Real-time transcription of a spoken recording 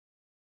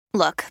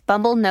Look,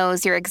 Bumble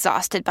knows you're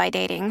exhausted by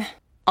dating.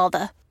 All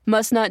the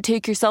must not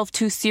take yourself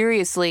too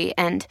seriously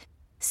and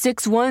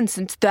 6'1"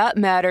 since that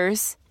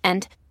matters.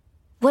 And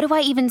what do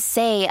I even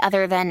say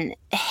other than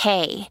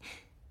hey?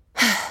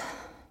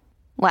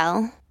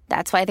 Well,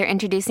 that's why they're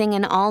introducing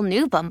an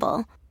all-new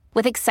Bumble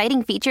with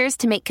exciting features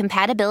to make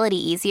compatibility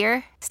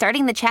easier,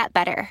 starting the chat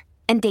better,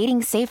 and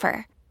dating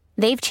safer.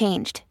 They've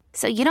changed,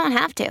 so you don't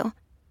have to.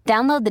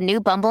 Download the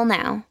new Bumble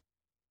now.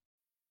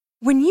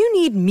 When you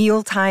need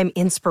mealtime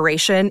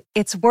inspiration,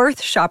 it's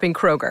worth shopping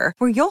Kroger,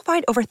 where you'll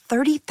find over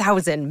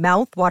 30,000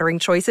 mouth-watering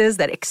choices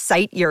that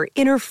excite your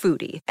inner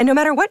foodie. And no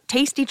matter what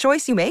tasty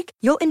choice you make,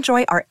 you'll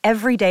enjoy our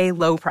everyday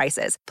low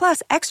prices,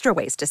 plus extra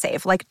ways to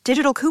save, like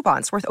digital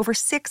coupons worth over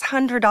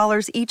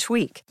 $600 each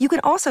week. You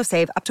can also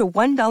save up to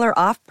 $1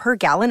 off per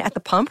gallon at the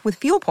pump with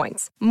fuel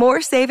points.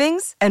 More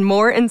savings and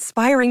more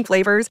inspiring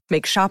flavors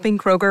make shopping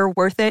Kroger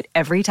worth it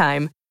every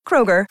time.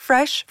 Kroger,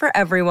 fresh for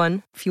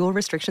everyone. Fuel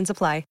restrictions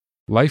apply.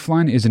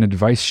 Lifeline is an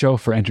advice show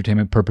for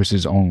entertainment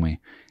purposes only.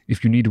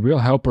 If you need real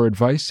help or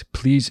advice,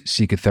 please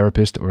seek a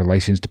therapist or a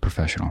licensed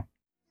professional.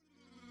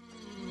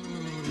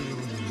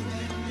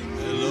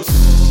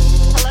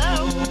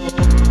 Hello?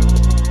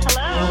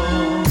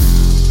 Hello?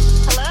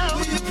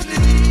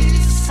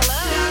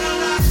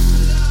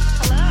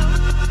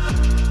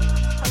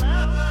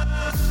 Hello?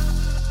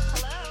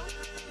 Hello?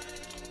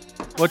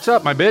 What's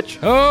up, my bitch?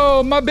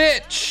 Oh, my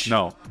bitch!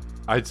 No,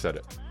 I said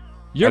it.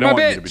 You're I don't my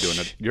want bitch. you to be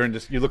doing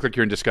it. You look like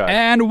you're in disguise.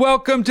 And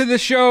welcome to the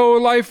show,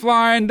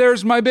 Lifeline.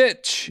 There's my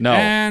bitch. No.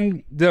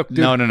 And look, dude,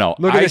 No.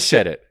 Look at I this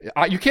said shit.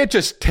 it. You can't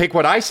just take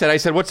what I said. I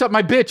said, "What's up,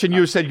 my bitch?" And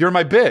you said, "You're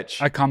my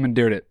bitch." I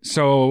commandeered it.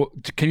 So,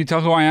 can you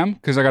tell who I am?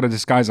 Because I got a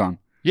disguise on.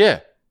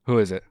 Yeah, Who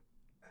is it?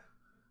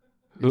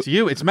 it's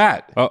you. It's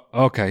Matt. Oh,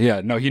 okay.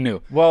 Yeah. No, he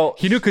knew. Well,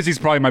 He knew because he's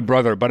probably my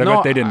brother, but I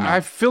bet they didn't know. I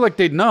feel like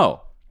they'd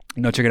know.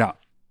 No, check it out.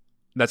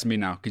 That's me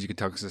now because you can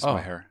tell because this is my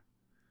hair.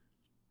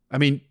 I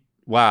mean,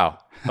 wow.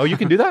 Oh, you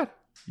can do that?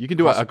 You can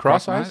do a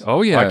cross eyes?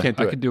 Oh, yeah. I can't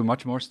do it. I can do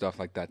much more stuff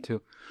like that,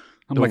 too.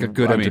 I'm like a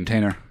good I mean,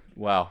 entertainer.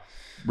 Wow.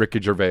 Ricky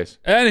Gervais.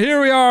 And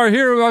here we are,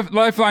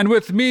 Lifeline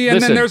with me, and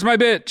Listen. then there's my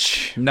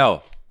bitch.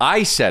 No,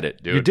 I said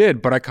it, dude. You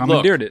did, but I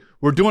commandeered Look, it.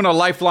 We're doing a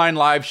Lifeline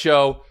live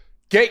show.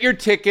 Get your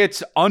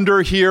tickets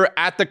under here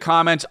at the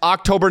comments.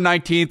 October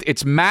 19th.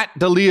 It's Matt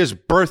D'Elia's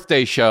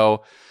birthday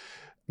show.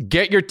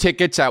 Get your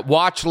tickets at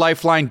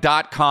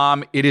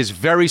watchlifeline.com. It is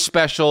very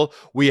special.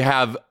 We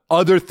have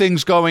other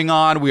things going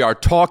on. We are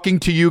talking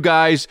to you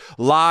guys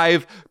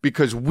live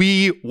because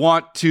we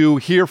want to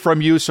hear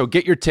from you. So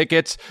get your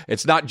tickets.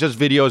 It's not just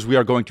videos. We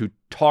are going to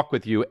talk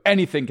with you.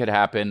 Anything could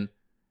happen.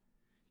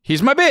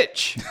 He's my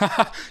bitch.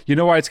 You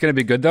know why it's going to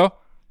be good, though?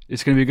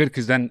 It's going to be good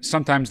because then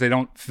sometimes they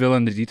don't fill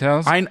in the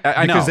details. I know.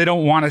 Because they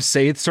don't want to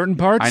say certain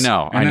parts. I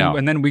know.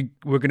 And then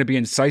we're going to be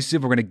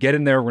incisive. We're going to get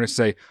in there. We're going to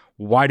say,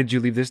 why did you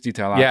leave this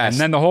detail out? Yes.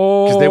 And then the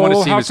whole they want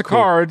to seem house as of cool.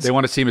 cards They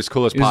want to seem as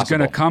cool as is possible.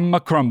 going to come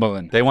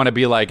a-crumbling. They want to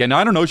be like, and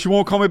I don't know, she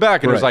won't call me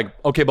back. And it was Right.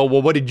 like, okay, but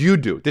well, what did you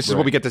do? This is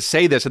what we get to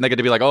say this. And they get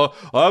to be like, oh,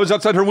 I was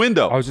outside her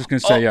window. I was just going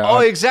to say, yeah. Oh,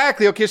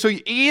 exactly. Okay, so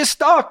you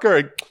stalk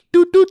her.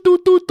 Yep.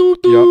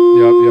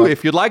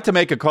 If you'd like to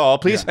make a call,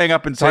 please hang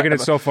up and Taking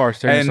it so far.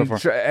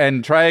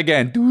 and try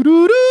again.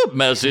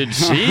 Message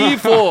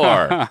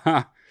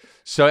C4.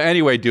 So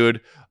anyway,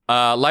 dude,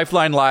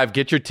 Lifeline Live,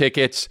 get your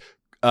tickets.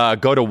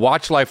 Go to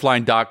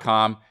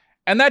watchlifeline.com.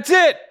 And that's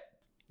it.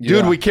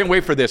 Dude, we can't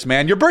wait for this,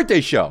 man. Your birthday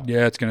show.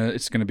 Yeah, it's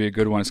gonna be a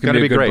good one. It's gonna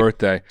be a good great.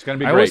 birthday. It's gonna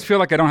be I great. always feel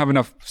like I don't have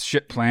enough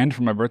shit planned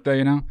for my birthday,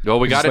 you know? Well,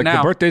 we got It's it like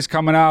now. The birthday's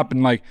coming up,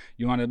 and like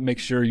you want to make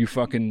sure you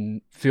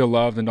fucking feel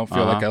loved and don't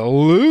feel like a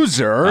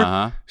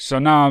loser. So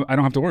now I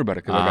don't have to worry about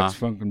it because I got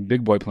fucking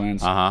big boy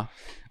plans.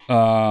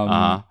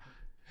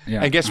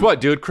 Yeah. And guess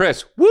what, dude?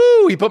 Chris,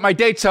 woo, he put my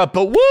dates up,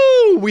 but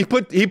woo, he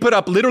put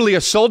up literally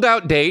a sold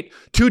out date,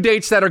 2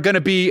 dates that are going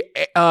to be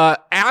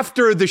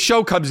after the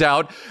show comes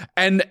out.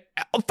 And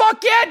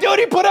fuck yeah, dude,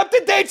 he put up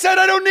the dates that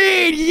I don't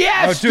need.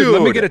 Yes, dude.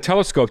 Let me get a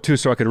telescope too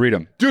so I could read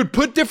them. Dude,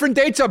 put different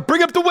dates up.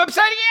 Bring up the website.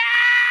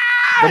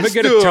 Yes, Let me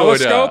get a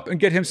telescope and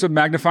get him some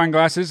magnifying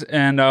glasses,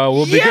 and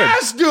we'll be good.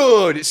 Yes,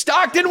 dude.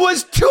 Stockton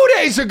was 2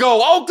 days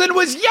ago. Oakland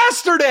was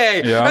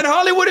yesterday. Yeah. And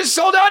Hollywood is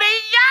sold out.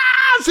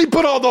 Yes, he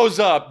put all those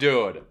up,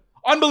 dude.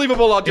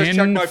 Unbelievable. I'll just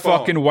check my phone.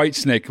 Fucking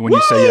Whitesnake when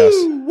you say yes.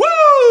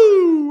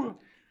 Woo!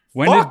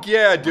 Fuck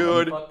yeah,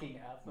 dude.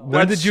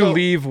 When did you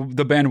leave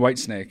the band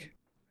Whitesnake?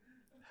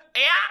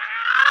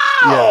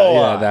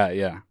 Yeah.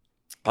 Yeah.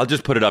 I'll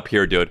just put it up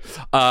here, dude.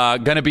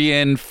 Gonna be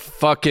in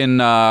fucking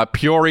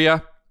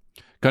Peoria.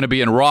 Gonna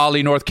be in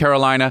Raleigh, North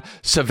Carolina.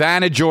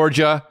 Savannah,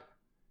 Georgia.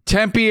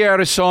 Tempe,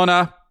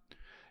 Arizona.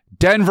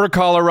 Denver,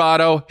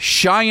 Colorado.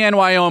 Cheyenne,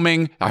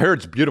 Wyoming. I heard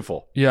it's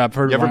beautiful. Yeah, I've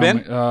heard. You ever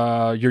been?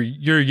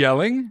 You're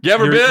yelling. You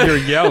ever been? You're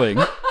yelling.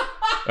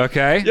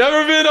 Okay. You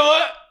ever been to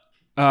what?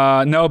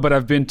 No, but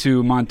I've been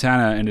to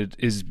Montana, and it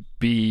is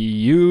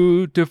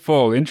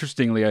beautiful.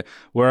 Interestingly,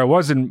 where I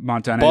was in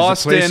Montana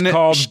Boston, is a place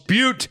called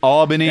Butte,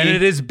 Albany, and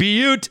it is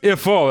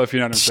beautiful. If you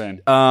know what I'm saying,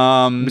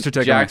 Mr.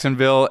 Takeaway.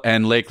 Jacksonville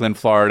and Lakeland,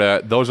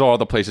 Florida. Those are all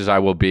the places I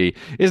will be.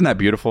 Isn't that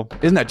beautiful?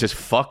 Isn't that just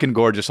fucking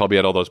gorgeous? I'll be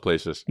at all those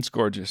places. It's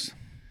gorgeous.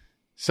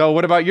 So,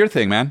 what about your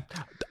thing, man?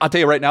 I'll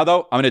tell you right now,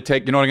 though. I'm going to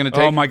take. You know what I'm going to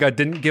take? Oh my god!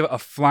 Didn't give a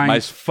flying my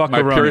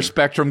fuckaroni. Pure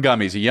Spectrum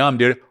gummies. Yum,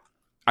 dude.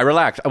 I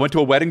relaxed. I went to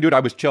a wedding, dude. I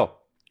was chill.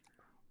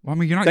 Well, I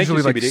mean, you're not Thank you,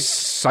 usually like CBD.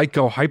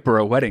 psycho hyper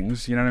at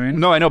weddings. You know what I mean?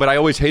 No, I know, but I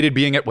always hated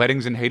being at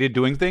weddings and hated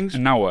doing things.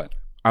 And now what?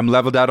 I'm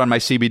leveled out on my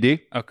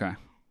CBD. Okay.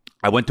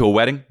 I went to a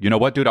wedding. You know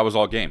what, dude? I was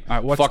all game.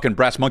 All right, fucking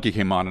Brass Monkey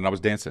came on and I was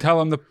dancing. Tell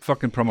them the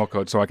fucking promo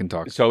code so I can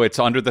talk. So it's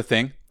under the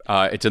thing.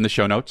 It's in the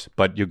show notes,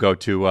 but you go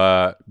to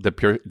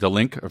the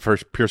link for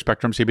Pure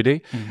Spectrum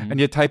CBD and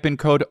you type in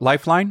code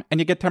Lifeline and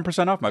you get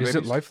 10% off. Is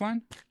it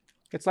Lifeline?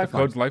 It's The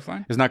Lifeline. code's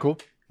Lifeline? Isn't that cool?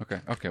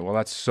 Okay. Well,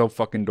 that's so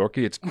fucking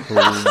dorky. It's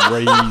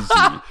crazy.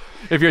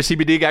 If you're a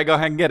CBD guy, go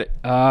ahead and get it.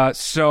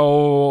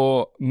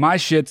 So my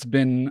shit's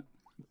been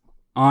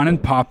on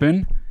and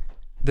popping.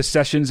 The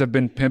sessions have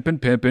been pimping.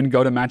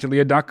 Go to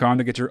mattdalia.com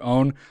to get your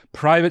own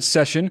private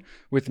session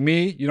with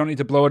me. You don't need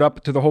to blow it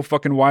up to the whole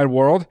fucking wide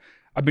world.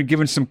 I've been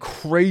given some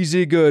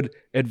crazy good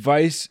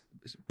advice.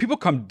 People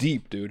come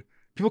deep, dude.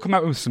 People come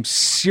out with some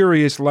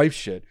serious life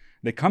shit.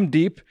 They come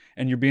deep,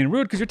 and you're being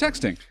rude because you're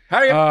texting.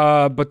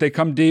 But they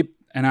come deep,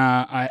 and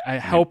I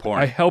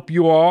help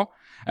you all,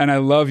 and I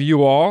love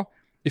you all.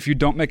 If you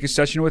don't make a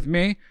session with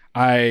me,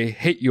 I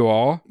hate you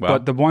all. Well,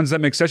 but the ones that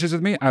make sessions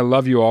with me, I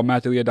love you all.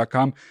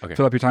 mattdalia.com. Okay.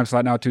 Fill up your time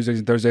slot now, Tuesdays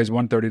and Thursdays,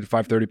 1:30 to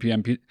 5:30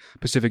 p.m.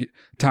 Pacific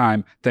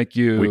time. Thank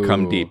you. We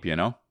come deep, you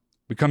know?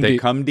 We come They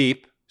deep. come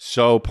deep.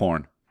 So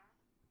porn.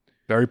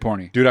 Very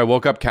porny. Dude, I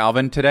woke up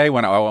Calvin today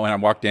when I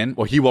walked in.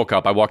 Well, he woke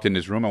up. I walked in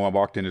his room, and when I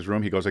walked in his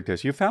room, he goes like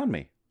this, "You found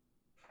me."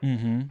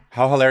 Mm-hmm.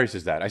 How hilarious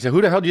is that? I said,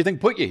 "Who the hell do you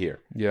think put you here?"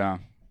 Yeah.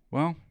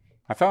 Well,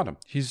 I found him.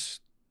 he's,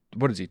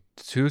 what is he,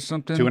 2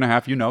 something?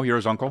 2.5, you know, you're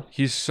his uncle.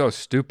 He's so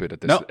stupid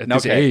at this, No, at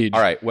this okay. age. All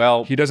right,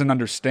 well. He doesn't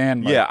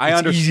understand. Yeah, I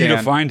it's easy to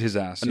understand. find his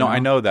ass. No, I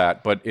know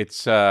that, but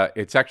it's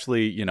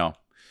actually, you know,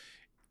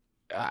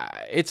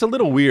 it's a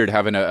little weird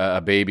having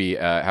a baby,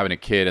 having a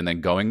kid, and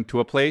then going to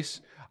a place.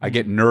 I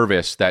get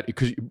nervous that,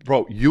 because,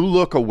 bro, you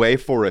look away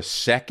for a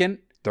second,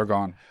 They're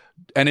gone.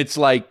 and it's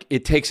like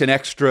it takes an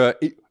extra.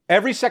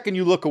 Every second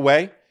you look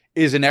away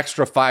is an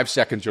extra 5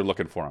 seconds you're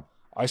looking for them.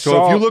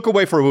 So if you look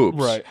away for oops,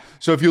 Right.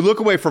 So if you look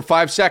away for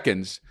 5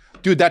 seconds,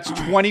 dude, that's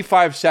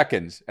 25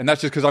 seconds, and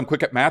that's just because I'm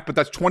quick at math. But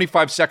that's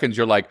 25 seconds.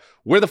 You're like,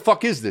 where the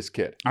fuck is this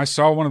kid? I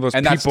saw one of those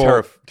And people.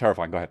 that's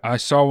terrifying. Go ahead. I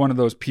saw one of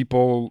those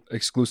people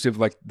exclusive,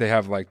 like they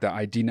have like the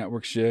ID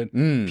network shit.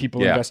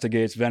 People yeah.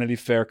 Investigates, Vanity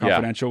Fair,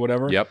 Confidential,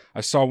 whatever. Yep.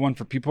 I saw one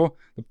for people.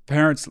 The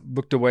parents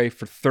looked away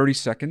for 30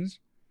 seconds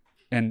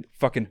and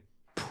fucking,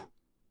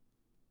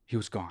 he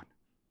was gone.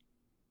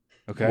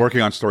 Okay.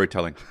 Working on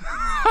storytelling.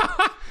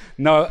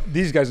 No,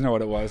 these guys know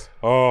what it was.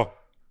 Oh,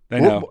 they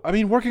know. I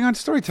mean, working on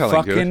storytelling,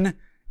 Fucking, dude.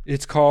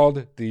 it's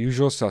called The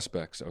Usual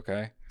Suspects,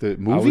 okay? The I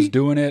movie? was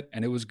doing it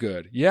and it was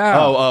good. Yeah.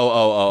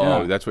 Oh,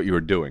 Yeah. that's what you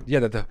were doing.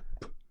 Yeah,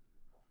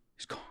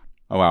 he's gone.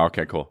 Oh, wow.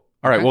 Okay, cool.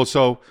 All right. Okay.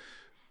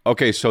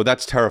 Well, so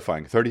that's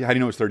terrifying. 30. How do you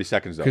know it's 30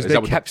 seconds, though? Because Is they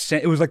that what kept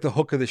saying, it was like the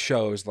hook of the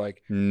show. It was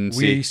like, see.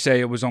 we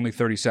say it was only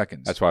 30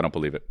 seconds. That's why I don't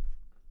believe it.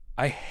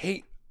 I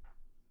hate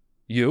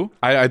you.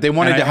 They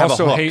wanted And to I have a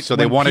also hook, hate so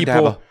they when wanted to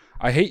have a... people-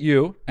 I hate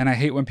you, and I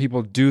hate when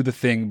people do the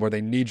thing where they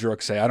knee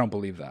jerk say, I don't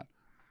believe that.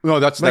 No,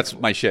 that's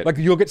my shit. Like,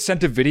 you'll get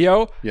sent a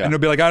video, Yeah. and they'll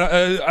be like,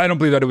 I don't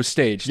believe that it was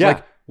staged. Yeah.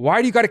 Like,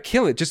 why do you got to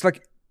kill it? Just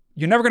like,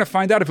 you're never going to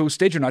find out if it was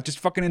staged or not. Just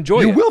fucking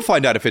enjoy you it. will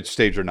find out if it's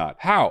staged or not.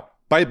 How?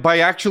 By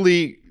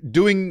actually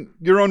doing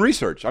your own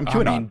research. I'm I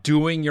QAnon. mean,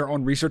 doing your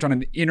own research on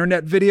an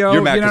internet video.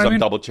 You're mad you know because what I I'm mean?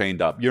 double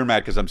chained up. You're mad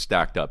because I'm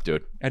stacked up,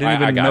 dude. I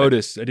didn't even got it.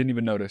 notice. I didn't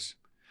even notice.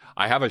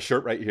 I have a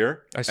shirt right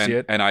here. I see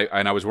it. And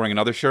I was wearing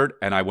another shirt,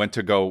 and I went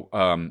to go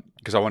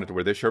because I wanted to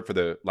wear this shirt for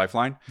the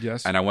Lifeline.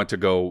 Yes. And I went to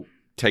go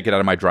take it out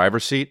of my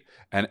driver's seat,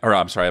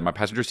 my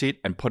passenger seat,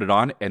 and put it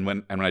on. And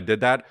when I did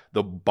that,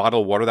 the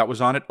bottle of water that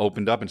was on it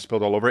opened up and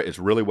spilled all over it. It's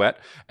really wet,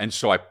 and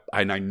so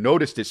I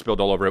noticed it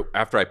spilled all over it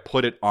after I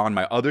put it on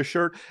my other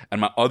shirt, and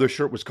my other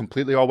shirt was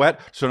completely all wet.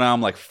 So now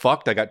I'm like,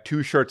 fucked. I got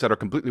 2 shirts that are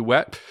completely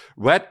wet,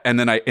 and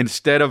then and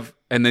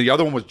then the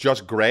other one was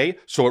just gray,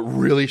 so it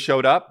really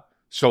showed up.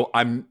 So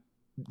I'm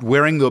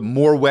wearing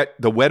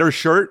the wetter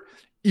shirt,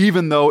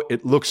 even though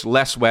it looks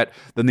less wet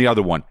than the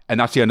other one. And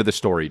that's the end of the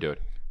story, dude.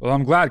 Well,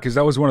 I'm glad, because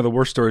that was one of the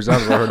worst stories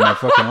I've ever heard in my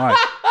fucking life.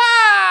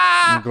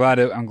 I'm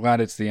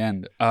glad it's the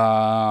end.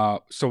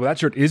 So that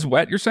shirt is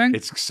wet, you're saying?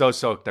 It's so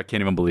soaked. I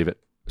can't even believe it.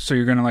 So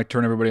you're gonna like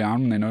turn everybody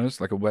on when they notice,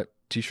 like a wet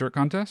t-shirt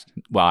contest?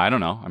 Well, I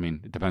don't know. I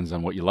mean, it depends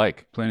on what you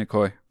like. Playing it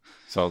coy.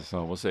 So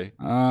we'll see.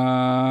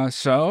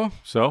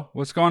 So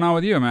what's going on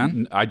with you,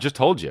 man? I just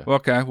told you.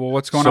 Okay, well,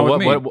 what's going on with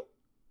me?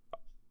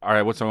 All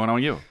right, what's going on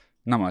with you?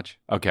 Not much.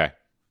 Okay,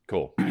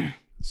 cool.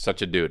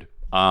 Such a dude.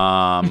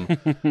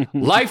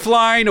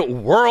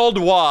 Lifeline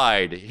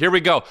Worldwide. Here we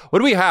go. What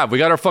do we have? We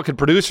got our fucking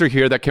producer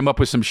here that came up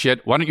with some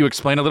shit. Why don't you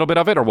explain a little bit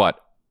of it or what?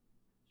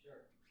 Sure.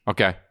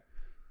 Okay.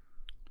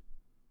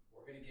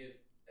 We're going to give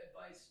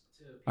advice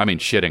to... I mean,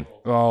 shitting.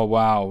 Oh,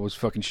 wow. It was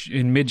fucking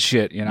in mid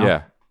shit, you know?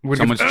 Yeah.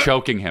 Someone's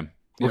choking him.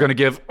 We're going to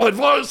give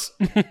advice.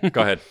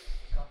 Go ahead.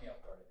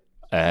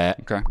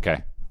 Okay.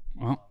 Okay.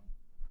 Well.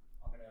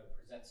 I'm going to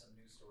present some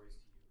news stories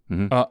to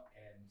you. Mm-hmm. And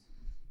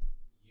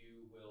you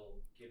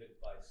will give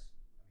advice.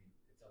 I mean,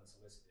 it's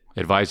unsolicited.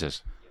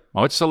 Advises.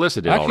 Oh, it's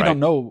solicited, I actually all right. don't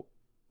know.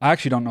 I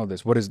actually don't know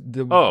this. What is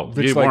the... Oh,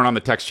 you it's weren't on the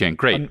text chain.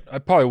 Great. I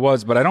probably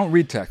was, but I don't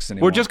read text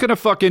anymore. We're just going to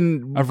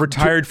fucking... I've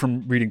retired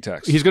from reading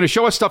text. He's going to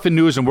show us stuff in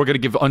news, and we're going to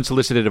give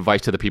unsolicited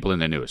advice to the people in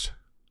the news.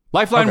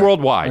 Lifeline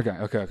Worldwide.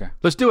 Okay.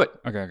 Let's do it.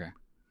 Okay.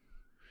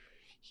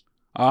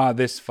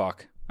 This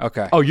fuck.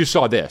 Okay. Oh, you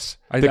saw this.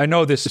 I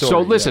know this story.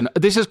 So listen,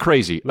 this is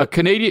crazy. A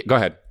Canadian... Go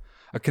ahead.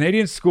 A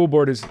Canadian school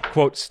board is,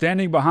 quote,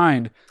 standing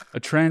behind a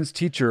trans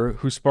teacher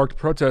who sparked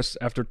protests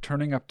after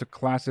turning up to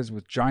classes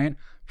with giant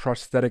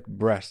prosthetic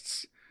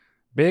breasts.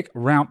 Big,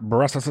 round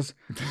breasts.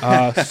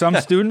 Some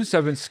students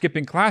have been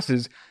skipping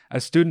classes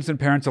as students and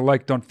parents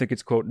alike don't think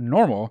it's, quote,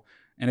 normal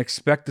and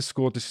expect the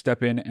school to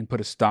step in and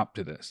put a stop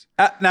to this.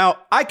 Now,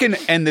 I can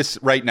end this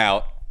right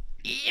now.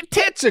 Your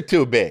tits are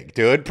too big,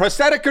 dude.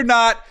 Prosthetic or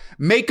not,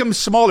 make them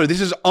smaller.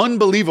 This is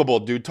unbelievable,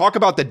 dude. Talk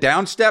about the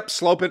downstep,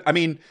 sloping. I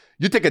mean,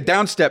 you take a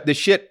downstep, this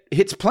shit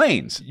hits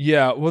planes.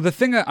 Yeah, well, the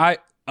thing that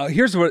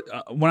here's what,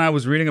 when I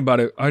was reading about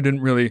it, it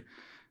didn't really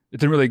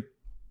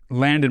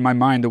land in my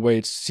mind the way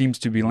it seems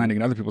to be landing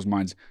in other people's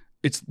minds.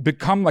 It's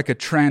become like a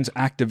trans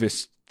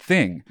activist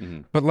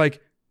thing. But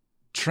like,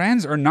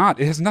 trans or not,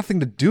 it has nothing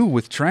to do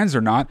with trans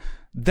or not.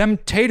 Them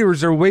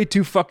taters are way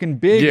too fucking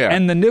big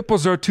and the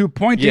nipples are too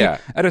pointy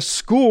at a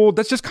school.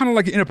 That's just kind of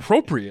like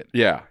inappropriate.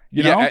 Yeah.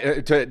 You know?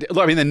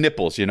 I mean, the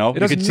nipples, you know? It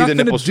You has can see the nothing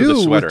nipples to through the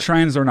do sweater. with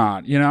trans or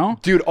not, you know?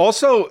 Dude,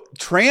 also,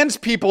 trans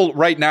people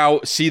right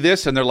now see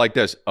this and they're like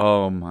this.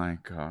 Oh my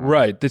God.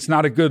 Right. It's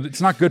not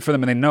good for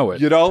them and they know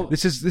it. You know?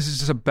 This is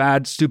just a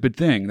bad, stupid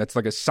thing. That's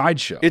like a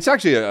sideshow. It's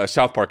actually a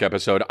South Park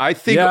episode. I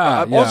think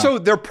Yeah. also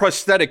they're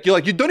prosthetic. You're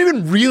like, you don't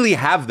even really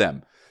have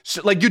them.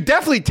 So, like, you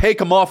definitely take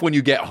them off when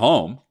you get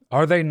home.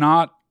 Are they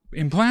not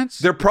implants?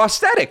 They're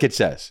prosthetic, it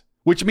says,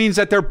 which means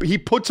that he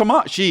puts them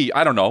on. She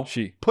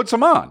puts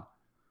them on.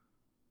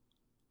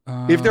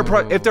 If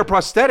they're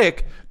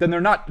prosthetic, then they're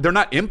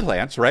not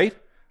implants, right?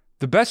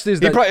 The best is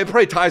It that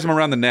probably ties them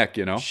around the neck,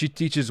 you know. she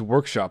teaches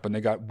workshop and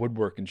they got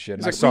woodwork and shit.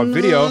 And I like, saw a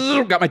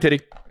video. Got my titty.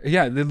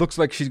 Yeah, it looks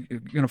like she's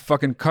gonna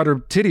fucking cut her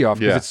titty off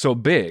because Yeah. it's so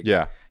big.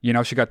 Yeah. You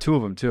know, she got two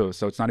of them too,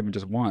 so it's not even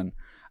just one.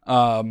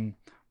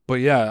 But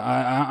yeah,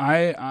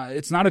 I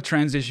it's not a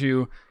trans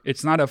issue.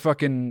 It's not a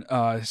fucking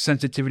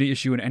sensitivity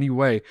issue in any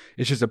way.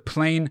 It's just a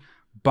plain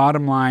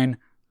bottom line.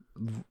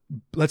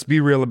 Let's be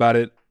real about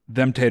it.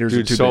 Them taters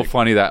Dude, are too so big.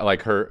 funny that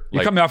like her. You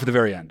like, cut me off at the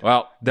very end.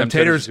 Well, them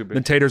taters taters. are too big.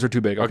 Them taters are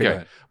too big. Okay, go Okay,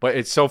 ahead. but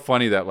it's so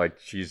funny that like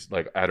she's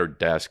like at her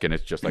desk and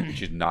it's just like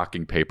she's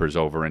knocking papers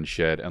over and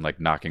shit and like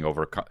knocking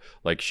over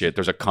like shit.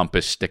 There's a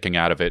compass sticking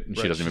out of it and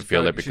she doesn't even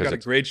feel it she's because got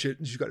it's to grade shit.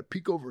 And she's got to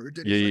peek over her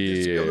titties Yeah, like yeah,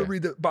 this to be able yeah. to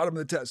read the bottom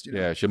of the test. You know?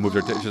 yeah. She moved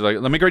her. She's like,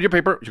 let me grade your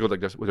paper. She goes like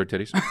this with her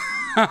titties.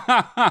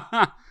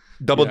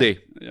 Double D.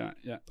 Yeah.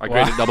 I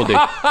graded double D.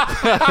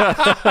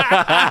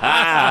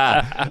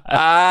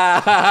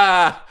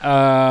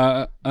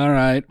 All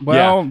right.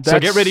 Well, Yeah. So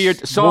get rid of your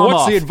saw well, them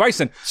what's off. the advice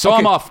then? Saw Okay,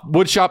 them off.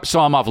 Wood shop.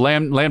 Saw them off. Lay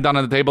them down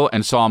on the table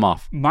and saw them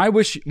off. My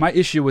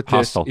issue with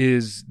this Hostile.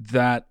 is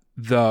that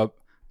the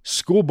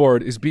school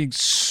board is being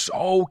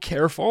so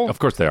careful. Of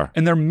course they are.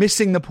 And they're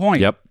missing the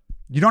point. Yep.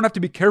 You don't have to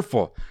be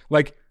careful.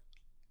 Like,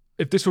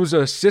 if this was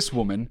a cis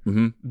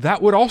woman,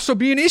 that would also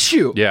be an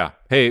issue. Yeah.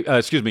 Hey,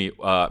 excuse me,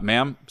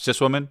 ma'am,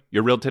 cis woman,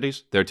 your real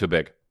titties, they're too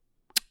big.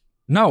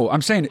 No,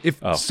 I'm saying if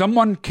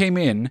someone came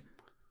in,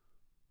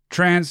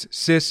 trans,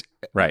 cis,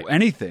 Right.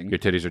 anything, Your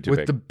titties are too with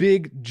big. the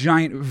big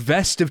giant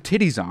vest of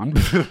titties on,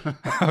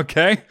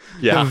 okay?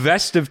 Yeah. The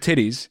vest of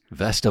titties.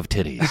 Vest of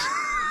Titties,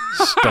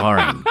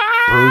 starring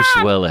Bruce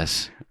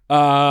Willis.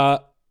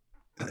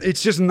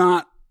 It's just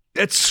not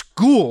at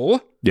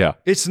school. Yeah.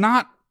 It's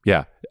not.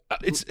 Yeah.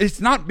 It's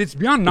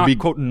beyond not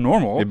quote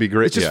normal. it'd be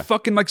great, It's just yeah.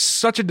 fucking like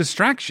such a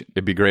distraction.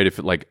 It'd be great if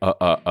like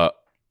a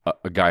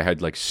guy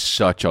had like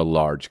such a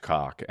large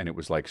cock and it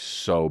was like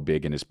so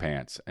big in his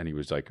pants and he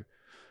was like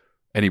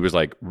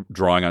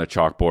drawing on a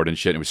chalkboard and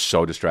shit. And it was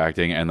so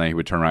distracting. And then he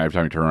would turn around. Every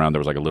time he turned around, there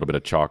was like a little bit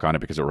of chalk on it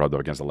because it rubbed up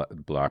against the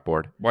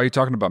blackboard. Why are you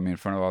talking about me in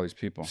front of all these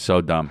people?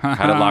 So dumb.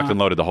 Had it locked and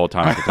loaded the whole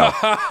time. I could tell.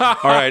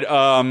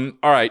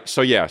 All right.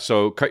 So yeah.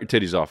 So cut your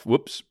titties off.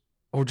 Whoops.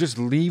 Or just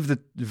leave the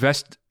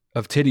vest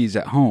of titties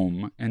at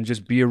home and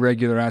just be a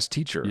regular ass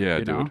teacher. Yeah,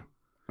 you know? dude.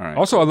 All right.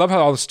 Also, I love how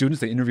all the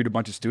students, they interviewed a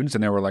bunch of students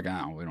and they were like,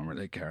 oh, we don't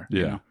really care.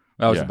 you Yeah. know?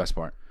 That was Yeah. the best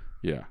part.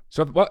 Yeah.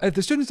 So if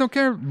the students don't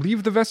care,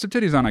 leave the vest of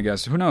titties on, I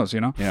guess. Who knows,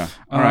 you know? Yeah.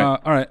 All right.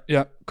 All right.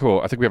 Yeah.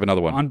 Cool. I think we have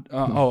another one. We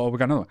got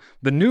another one.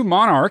 The new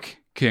monarch,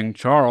 King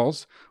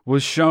Charles,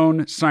 was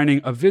shown signing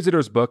a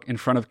visitor's book in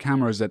front of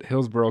cameras at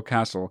Hillsborough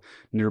Castle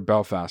near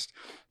Belfast.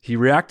 He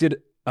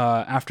reacted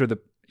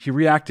he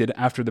reacted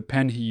after the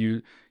pen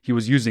he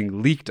was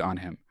using leaked on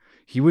him.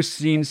 He was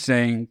seen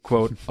saying,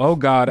 quote, "Oh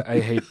God, I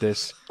hate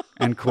this,"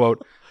 and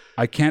quote,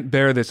 "I can't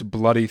bear this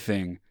bloody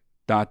thing, ...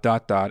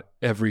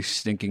 every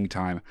stinking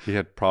time." He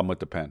had a problem with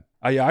the pen.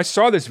 I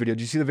saw this video.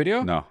 Did you see the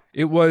video? No.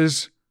 It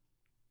was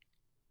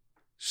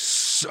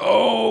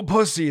so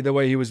pussy the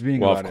way he was being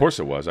Well, about of course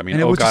it was. I mean,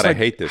 And it oh was God, just I like,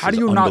 hate this. How do It's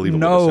you not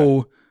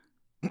unbelievable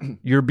to know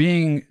you're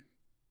being...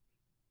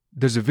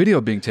 There's a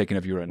video being taken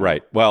of you right now.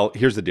 Right. Well,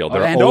 here's the deal.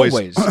 There And are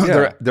always,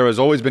 yeah. there has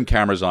always been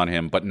cameras on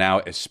him, but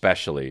now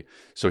especially.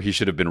 So he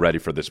should have been ready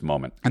for this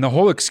moment. And the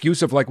whole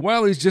excuse of like,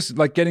 well, he's just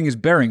like getting his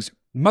bearings.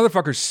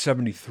 Motherfucker's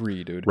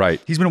 73, dude.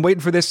 Right. He's been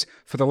waiting for this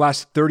for the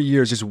last 30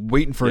 years, just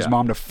waiting for his Yeah.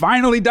 mom to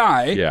finally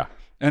die. Yeah.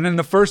 And then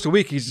the first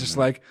week, he's just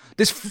like,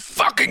 this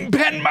fucking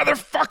pen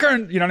motherfucker.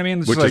 And you know what I mean?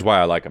 It's Which like, is why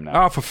I like him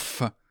now. Oh, for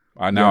fuck.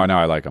 Now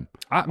I like him.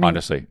 I mean,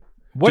 honestly.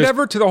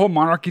 Whatever to the whole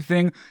monarchy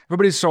thing.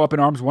 Everybody's so up in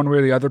arms one way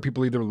or the other.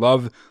 People either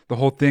love the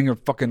whole thing or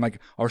fucking like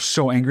are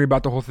so angry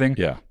about the whole thing.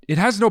 Yeah. It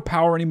has no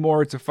power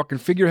anymore. It's a fucking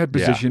figurehead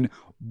position.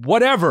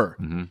 Whatever.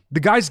 Mm-hmm. The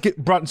guys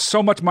brought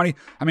so much money.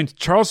 I mean,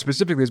 Charles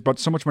specifically has brought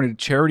so much money to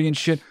charity and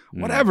shit.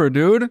 Whatever,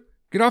 dude.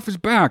 Get off his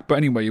back. But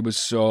anyway, it was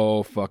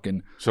so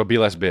fucking So be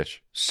less bitch.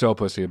 so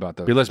pussy about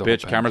that. Be less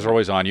bitch. Cameras are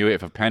always on you.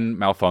 If a pen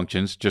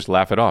malfunctions, just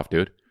laugh it off,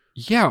 dude.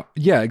 Yeah,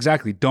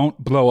 exactly.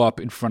 Don't blow up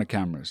in front of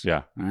cameras.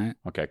 Yeah. All right.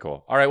 Okay,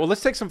 cool. All right, well,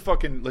 let's do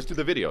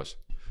the videos.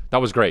 That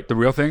was great. The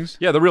real things?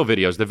 Yeah, the real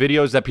videos. The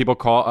videos that people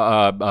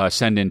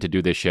send in to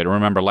do this shit.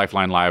 Remember,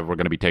 Lifeline Live, we're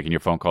going to be taking your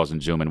phone calls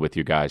and Zooming with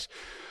you guys.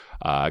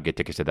 Get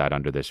tickets to that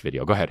under this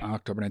video. Go ahead.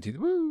 October 19th.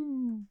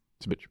 Woo.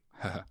 It's a bitch.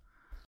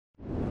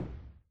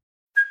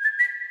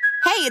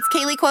 Hey, it's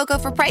Kaylee Cuoco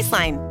for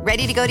Priceline.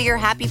 Ready to go to your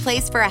happy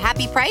place for a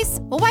happy price?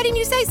 Well, why didn't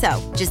you say so?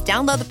 Just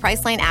download the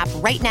Priceline app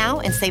right now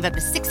and save up to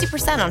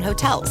 60% on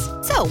hotels.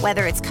 So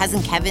whether it's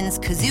Cousin Kevin's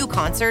Kazoo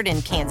Concert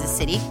in Kansas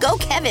City, go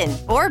Kevin,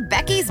 or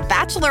Becky's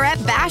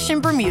Bachelorette Bash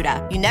in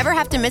Bermuda, you never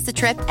have to miss a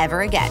trip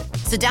ever again.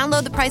 So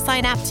download the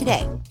Priceline app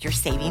today. Your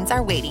savings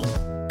are waiting.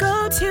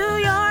 Go to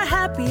your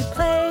happy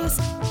place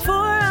for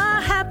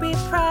a happy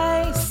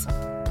price.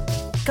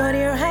 Go to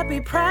your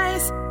happy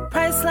price,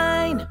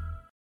 Priceline.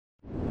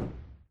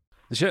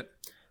 The shit.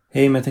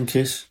 Hey, Matt and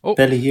Chris. Oh.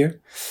 Pelle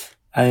here.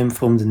 I am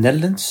from the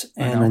Netherlands,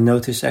 and I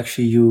noticed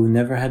actually you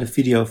never had a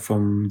video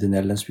from the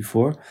Netherlands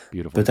before.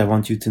 Beautiful. But I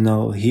want you to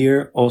know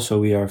here also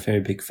we are very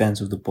big fans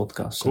of the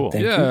podcast. So Cool.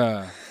 thank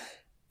Yeah.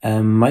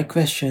 you. My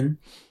question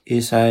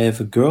is, I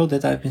have a girl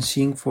that I've been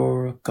seeing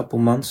for a couple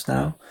months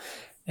now,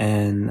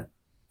 and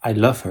I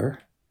love her.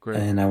 Great.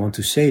 And I want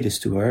to say this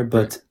to her,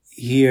 but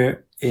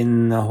here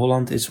in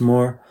Holland it's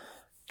more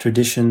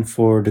tradition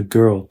for the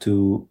girl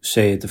to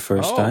say it the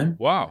first time.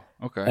 Wow.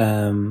 Okay.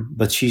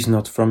 But she's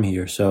not from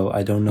here, so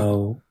I don't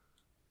know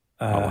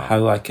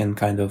how I can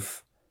kind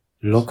of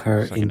lock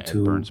her It's like an Ed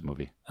into Burns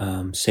movie.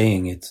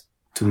 saying it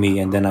to me,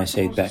 and then I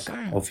say it back,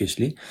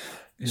 obviously.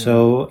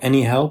 So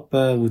any help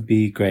would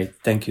be great.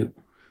 Thank you.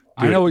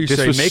 I know what you This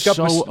say. was Make up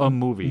a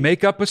movie.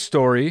 Make up a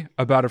story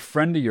about a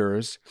friend of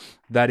yours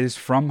that is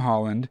from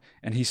Holland,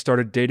 and he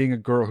started dating a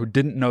girl who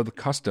didn't know the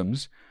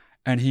customs,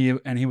 and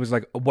he was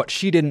like, what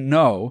she didn't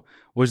know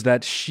was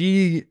that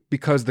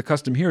because the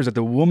custom here is that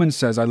the woman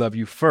says "I love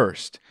you"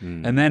 first,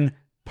 and then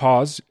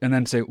pause, and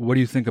then say, "What do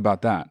you think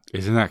about that?"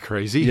 Isn't that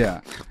crazy?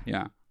 Yeah.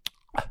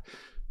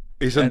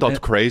 Isn't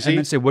that crazy? And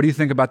then say, "What do you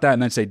think about that?"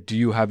 And then say, "Do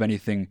you have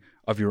anything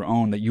of your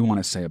own that you want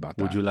to say about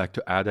that?" Would you like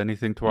to add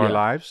anything to our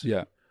lives?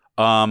 Yeah.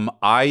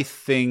 I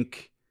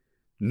think,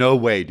 no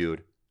way,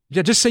 dude.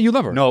 Yeah. Just say you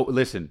love her. No,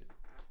 listen.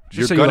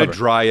 Just say You're you going love to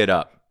her. dry it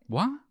up.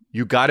 What?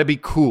 You got to be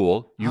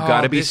cool. You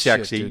got to be this shit,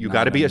 sexy. dude. You No,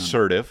 got to no, be no.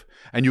 assertive.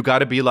 And you got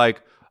to be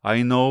like,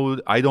 I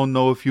don't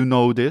know if you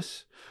know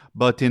this,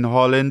 but in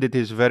Holland, it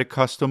is very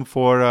custom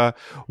for a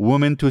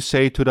woman to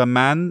say to the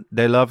man,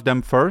 they love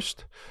them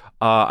first.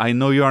 I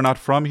know you are not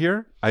from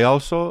here. I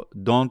also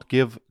don't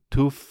give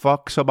two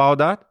fucks about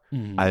that.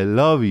 I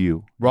love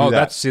you. Well, Do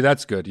that.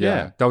 that's good. Yeah.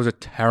 Yeah. That was a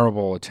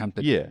terrible attempt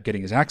at Yeah.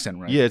 getting his accent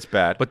right. Yeah, it's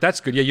bad. But that's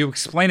good. Yeah, you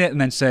explain it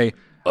and then say,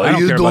 I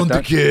don't care about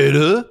that. care?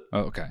 Oh,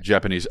 okay.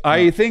 Japanese.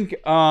 I think,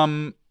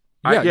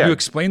 You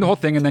explain the whole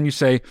thing and then you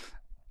say,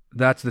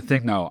 that's the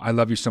thing. No, I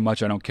love you so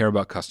much. I don't care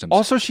about customs.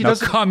 Also, she now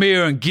doesn't- come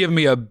here and give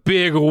me a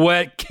big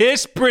wet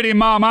kiss, pretty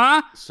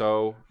mama.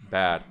 So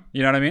bad.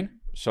 You know what I mean?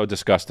 So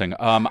disgusting.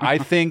 I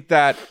think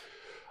that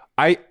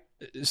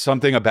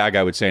something a bad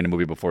guy would say in a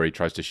movie before he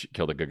tries to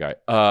kill the good guy.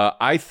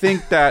 I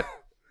think that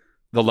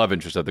the love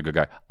interest of the good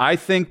guy. I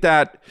think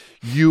that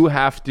you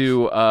have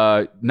to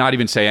not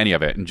even say any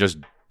of it and just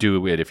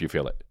do it if you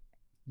feel it.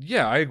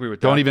 Yeah, I agree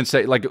with that. Don't even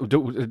say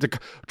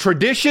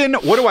tradition.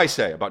 What do I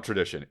say about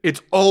tradition?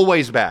 It's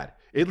always bad.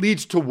 It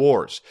leads to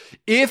wars.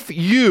 If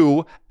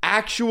you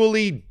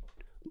actually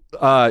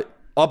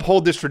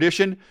uphold this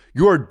tradition,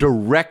 you are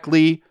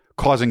directly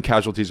causing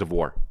casualties of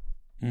war.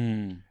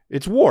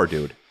 It's war,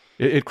 dude.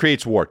 It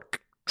creates war.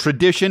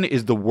 Tradition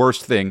is the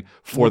worst thing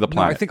for the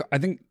planet. I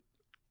think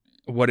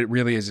what it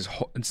really is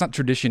it's not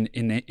tradition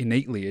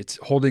innately. It's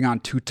holding on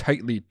too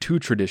tightly to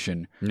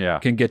tradition. Yeah.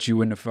 Can get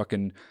you into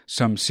fucking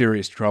some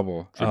serious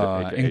trouble,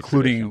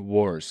 including tradition.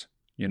 wars.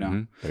 You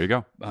know. There you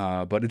go.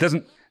 But it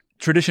doesn't.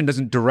 Tradition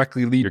doesn't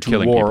directly lead to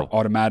killing war people.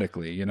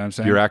 automatically. You know what I'm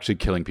saying? You're actually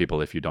killing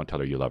people if you don't tell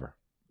her you love her.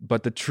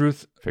 But the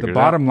truth, Figure the it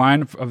bottom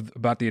line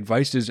about the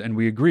advice is, and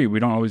we agree, we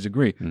don't always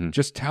agree.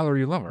 Just tell her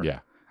you love her. Yeah.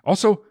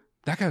 Also,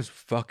 that guy was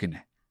fucking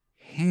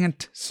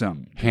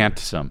handsome.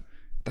 Handsome.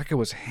 That guy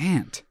was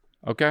hant.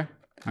 Okay.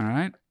 All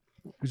right.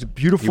 He was a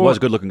beautiful. He was a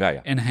good-looking guy.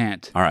 Yeah. And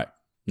hant. All right.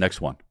 Next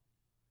one.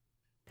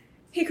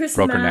 Hey, Chris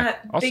Broken and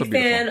neck. Matt. Also Big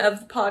beautiful. fan of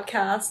the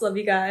podcast. Love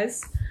you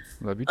guys.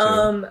 Love you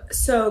too.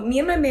 So me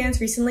and my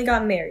man's recently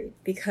got married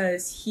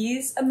because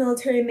he's a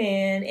military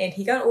man and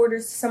he got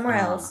orders somewhere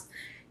else.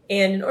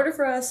 And in order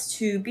for us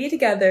to be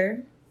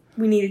together,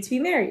 we needed to be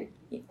married,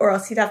 or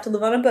else he'd have to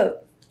live on a boat.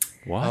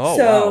 What? Oh,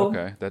 So, wow.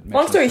 Okay. That makes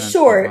long story sense.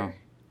 short, Wow.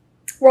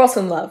 we're also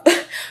in love.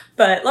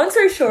 But long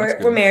story That's short,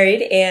 good. we're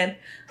married, and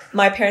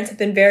my parents have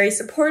been very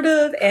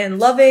supportive and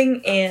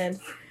loving. And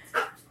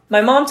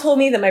my mom told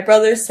me that my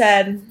brother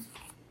said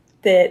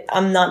that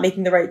I'm not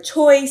making the right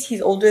choice.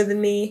 He's older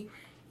than me.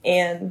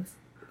 And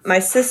my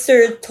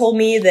sister told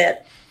me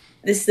that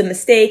this is a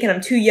mistake and I'm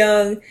too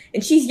young.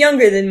 And she's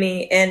younger than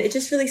me. And it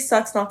just really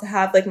sucks not to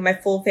have like my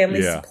full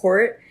family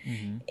support.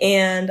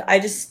 And I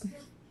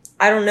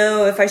don't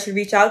know if I should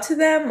reach out to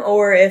them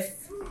or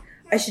if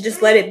I should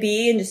just let it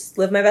be and just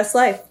live my best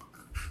life.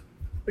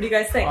 What do you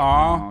guys think?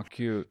 Oh,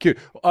 cute. Cute.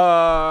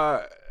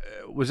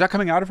 Was that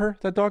coming out of her,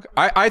 that dog?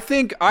 I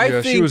think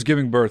She was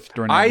giving birth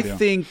during that video. I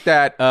think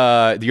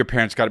that your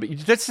parents got to be.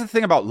 That's the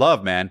thing about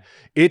love, man.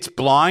 It's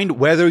blind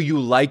whether you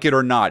like it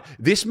or not.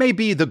 This may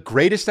be the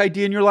greatest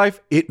idea in your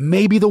life. It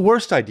may be the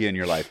worst idea in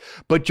your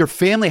life. But your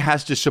family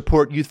has to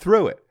support you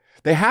through it.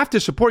 They have to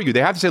support you.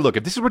 They have to say, look,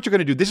 if this is what you're going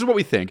to do, this is what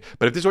we think.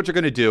 But if this is what you're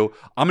going to do,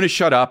 I'm going to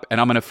shut up and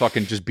I'm going to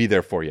fucking just be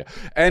there for you.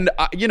 And,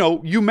 you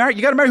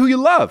got to marry who you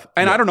love.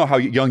 And I don't know how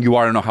young you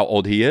are. I don't know how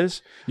old he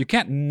is. You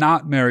can't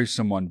not marry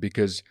someone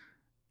because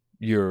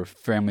your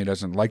family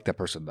doesn't like that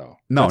person, though.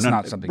 No, That's no,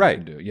 not something right.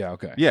 you can do. Yeah,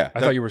 okay. Yeah, I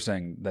thought you were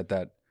saying that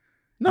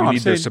No, you I'm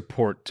need their saying-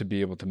 support to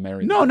be able to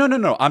marry No,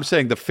 them. no. I'm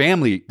saying the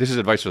family. This is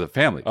advice for the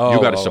family. Oh, You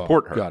got to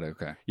support her. Got it,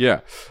 okay. Yeah.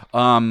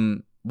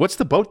 What's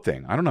the boat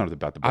thing? I don't know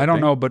about the boat I don't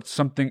thing. know, but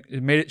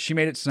she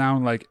made it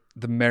sound like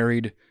the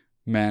married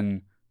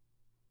men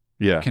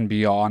can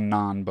be on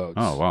non-boats.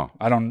 Oh, wow.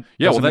 I don't.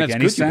 Yeah, well, doesn't then make it's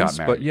any good you got sense,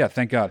 married. but yeah,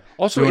 thank God.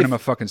 Also, doing if- him a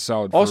fucking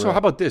solid. for Also, real. how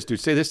about this, dude?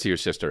 Say this to your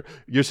sister.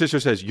 Your sister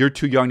says, you're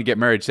too young to get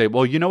married. Say,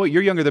 well, you know what?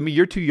 You're younger than me.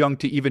 You're too young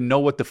to even know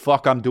what the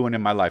fuck I'm doing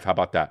in my life. How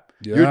about that?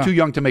 Yeah. You're too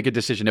young to make a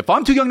decision. If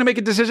I'm too young to make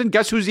a decision,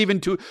 guess who's even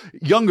too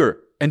younger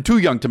and too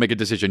young to make a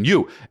decision?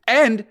 You.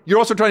 And you're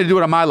also trying to do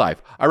it on my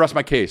life. I rest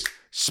my case.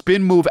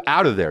 Spin move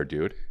out of there,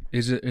 dude.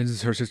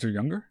 Is her sister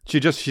younger? She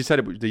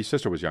said the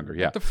sister was younger.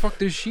 Yeah. What the fuck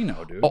does she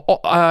know, dude?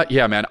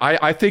 Yeah, man.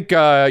 I think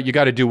you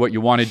got to do what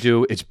you want to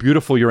do. It's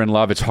beautiful you're in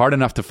love. It's hard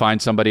enough to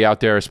find somebody out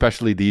there,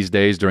 especially these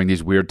days during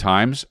these weird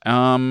times.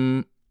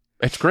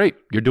 It's great.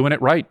 You're doing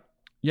it right.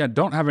 Yeah,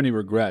 don't have any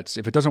regrets.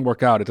 If it doesn't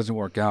work out, it doesn't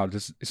work out.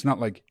 It's not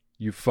like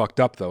you fucked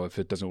up, though, if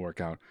it doesn't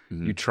work out.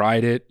 Mm-hmm. You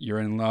tried it. You're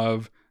in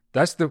love.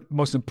 That's the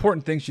most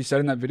important thing she said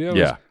in that video.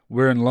 Yeah. Is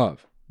we're in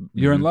love.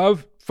 You're in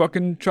love.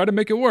 Fucking try to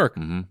make it work.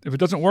 Mm-hmm. If it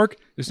doesn't work,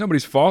 it's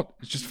nobody's fault.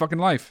 It's just fucking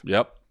life.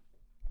 Yep.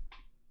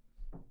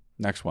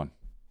 Next one.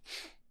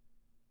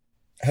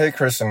 Hey,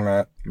 Chris and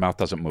Matt. Mouth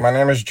doesn't move. My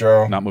name is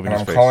Joe, Not moving and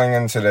his I'm face. calling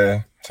in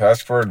today to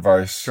ask for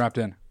advice Strapped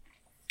in.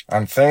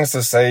 on things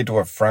to say to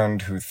a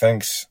friend who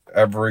thinks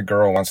every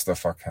girl wants to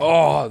fuck him.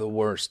 Oh, the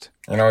worst.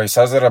 You know, he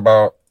says it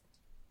about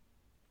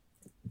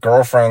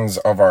girlfriends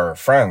of our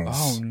friends.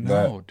 Oh,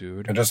 no, that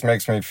dude. It just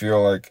makes me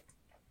feel like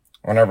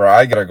whenever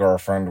I get a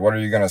girlfriend, what are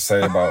you going to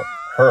say about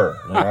her,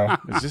 you know?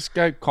 Is this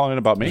guy calling in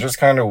about me? It's just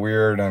kind of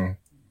weird, and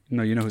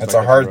No, you know who's it's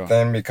like a that, hard bro.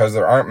 thing because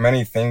there aren't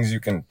many things you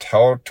can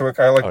tell to a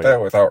guy like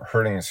that without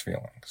hurting his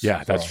feelings.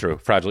 Yeah, that's true.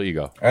 Fragile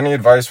ego. Any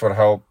advice would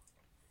help.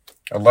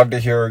 I'd love to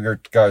hear your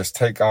guys'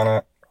 take on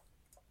it.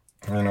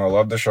 You know, I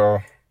love the show.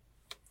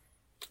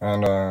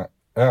 And,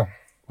 yeah.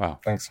 Wow.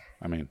 Thanks.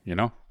 I mean, you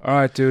know. All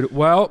right, dude.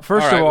 Well,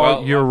 first All right, of all,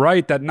 well, you're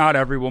right that not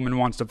every woman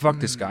wants to fuck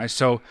this guy.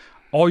 So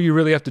all you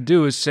really have to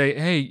do is say,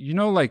 hey, you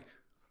know, like,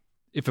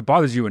 if it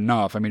bothers you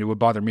enough, I mean, it would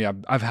bother me.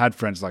 I've had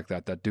friends like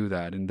that do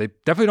that, and they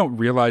definitely don't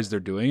realize they're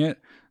doing it.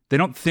 They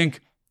don't think,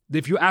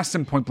 if you ask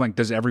them point blank,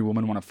 does every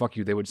woman want to fuck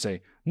you? They would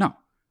say, no.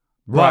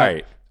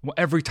 Right. Well,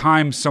 every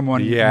time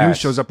someone new Yes.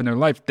 shows up in their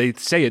life, they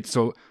say it.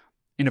 So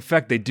in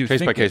effect, they do Case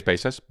think by it. case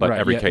basis, but Right,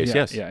 every yeah, case, yeah,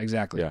 yes. Yeah,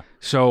 exactly. Yeah.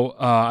 So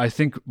I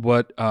think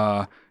what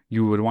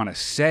you would want to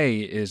say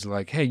is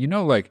like, hey, you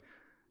know, like,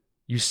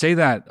 you say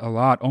that a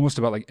lot, almost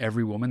about like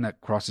every woman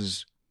that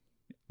crosses,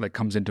 like,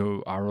 comes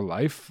into our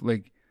life.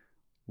 Like,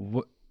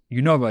 what,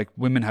 you know, like,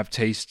 women have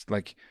taste.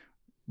 Like,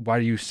 why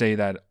do you say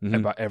that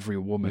about every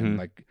woman?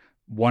 Like,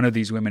 one of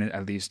these women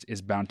at least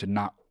is bound to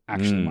not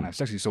actually want to have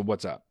sex with you. So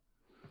what's up?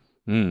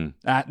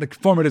 Like,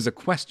 form it as a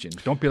question.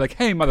 Don't be like,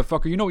 hey,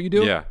 motherfucker, you know what you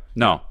do? Yeah.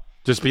 No.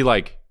 Just be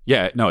like,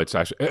 yeah, no, it's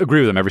actually, I agree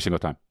with them every single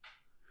time.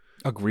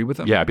 Agree with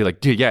him? Yeah, I'd be like,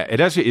 dude, yeah, it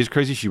actually is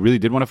crazy. She really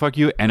did want to fuck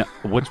you. And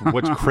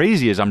what's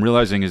crazy is I'm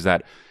realizing is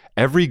that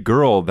every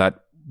girl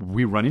that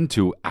we run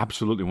into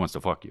absolutely wants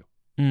to fuck you.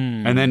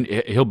 And then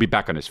he'll be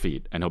back on his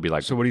feet and he'll be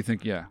like, so what do you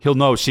think? Yeah. He'll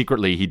know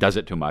secretly he does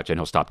it too much and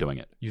he'll stop doing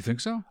it. You think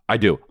so? I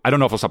do. I don't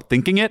know if he'll stop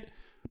thinking it,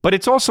 but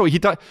it's also,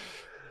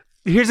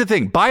 here's the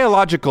thing.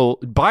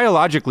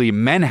 Biologically,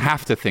 men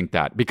have to think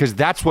that because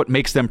that's what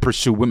makes them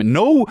pursue women.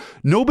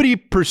 Nobody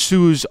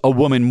pursues a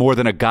woman more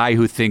than a guy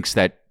who thinks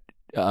that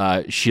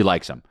she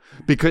likes him,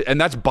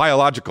 and that's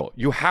biological.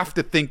 You have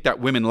to think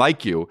that women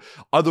like you,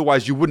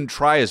 otherwise you wouldn't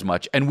try as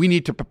much. And we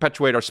need to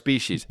perpetuate our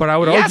species. But I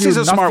would argue he's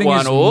a smart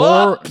one.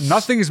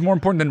 Nothing is more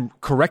important than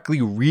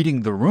correctly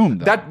reading the room.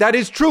 Though. That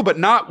is true, but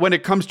not when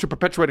it comes to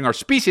perpetuating our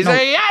species.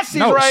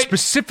 He's right.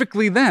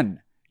 Specifically,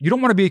 then you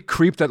don't want to be a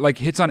creep that like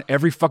hits on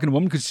every fucking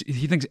woman because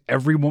he thinks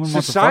every woman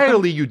wants to fuck him.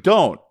 Societally, you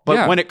don't.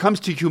 But when it comes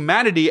to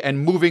humanity and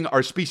moving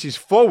our species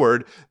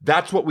forward,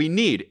 that's what we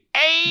need.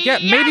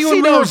 Maybe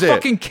when we were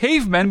fucking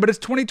cavemen, but it's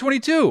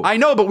 2022. I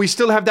know, but we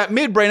still have that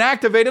midbrain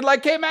activated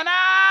like cavemen.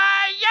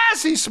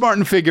 Yes, he's smart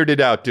and figured it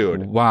out,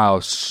 dude.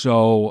 Wow,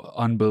 so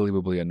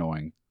unbelievably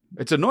annoying.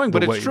 It's annoying,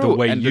 but it's true. The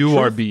way you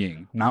are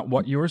being, not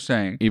what you are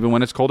saying. Even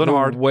when it's cold and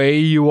hard. The way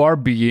you are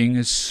being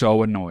is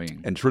so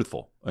annoying. And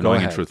truthful. Go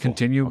ahead. And truthful.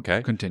 Continue.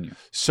 Okay. Continue.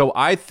 So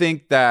I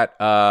think that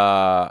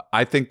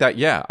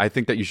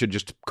you should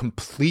just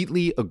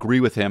completely agree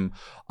with him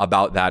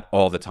about that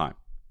all the time.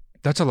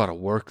 That's a lot of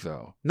work,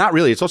 though. Not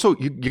really. It's also,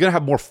 you're going to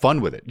have more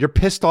fun with it. You're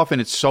pissed off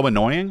and it's so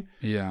annoying.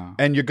 Yeah.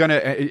 And you're going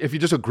to, if you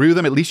just agree with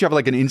them, at least you have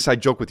like an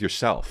inside joke with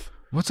yourself.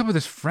 What's up with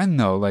this friend,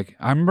 though? Like,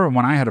 I remember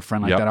when I had a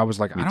friend like that, I was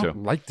like, I don't too.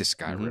 like this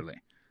guy,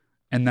 really.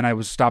 And then I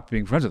was stopped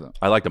being friends with him.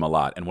 I liked him a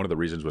lot. And one of the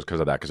reasons was because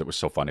of that, because it was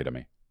so funny to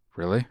me.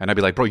 Really? And I'd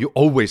be like, bro, you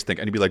always think.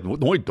 And he'd be like,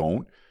 no, I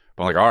don't.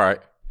 But I'm like, all right.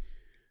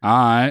 All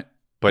right.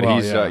 But well,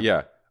 he's,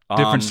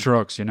 different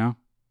strokes, you know?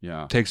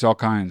 Yeah. Takes all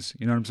kinds.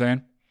 You know what I'm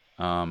saying?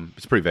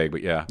 It's pretty vague,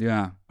 but yeah.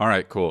 Yeah. All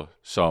right, cool.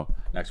 So,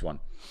 next one.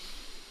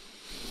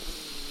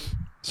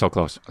 So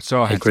close.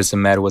 So hey, Chris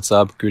and Matt, what's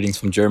up? Greetings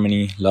from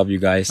Germany. Love you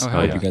guys.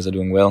 Hope you guys are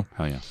doing well.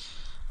 Hell yeah.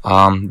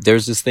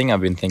 There's this thing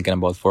I've been thinking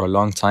about for a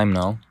long time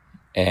now,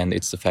 and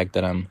it's the fact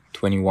that I'm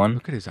 21.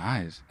 Look at his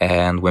eyes.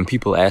 And when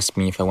people ask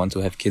me if I want to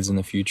have kids in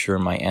the future,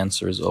 my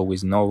answer is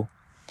always no.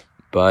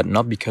 But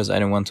not because I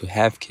don't want to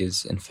have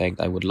kids. In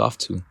fact, I would love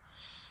to.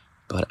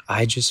 But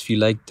I just feel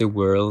like the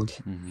world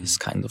is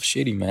kind of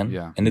shitty, man.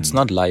 Yeah. And it's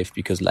not life,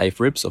 because life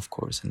rips, of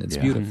course, and it's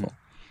beautiful.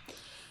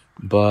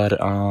 But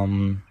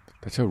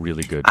that's a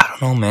really good. I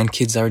don't know, man.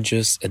 Kids are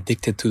just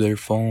addicted to their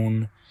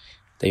phone.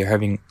 They are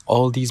having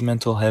all these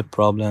mental health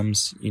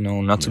problems. You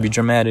know, not to be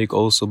dramatic,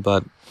 also,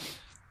 but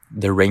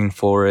the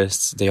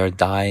rainforests, they are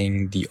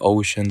dying. The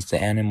oceans, the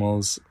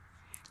animals.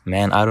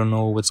 Man, I don't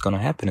know what's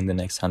gonna happen in the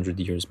next 100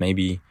 years.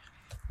 Maybe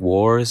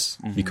wars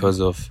because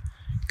of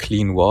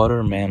clean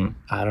water, man.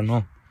 I don't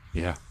know.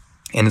 Yeah.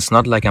 And it's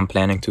not like I'm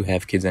planning to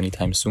have kids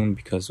anytime soon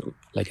because,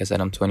 like I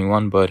said, I'm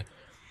 21. But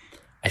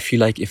I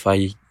feel like if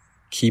I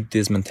keep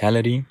this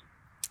mentality,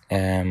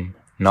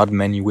 not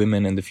many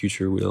women in the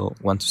future will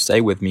want to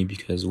stay with me,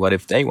 because what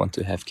if they want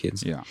to have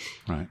kids? Yeah,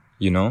 right.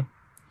 You know?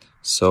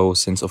 So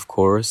since, of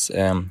course,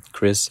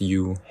 Chris,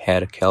 you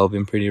had a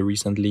Calvin pretty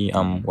recently,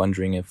 I'm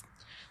wondering if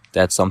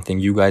that's something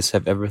you guys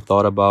have ever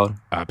thought about.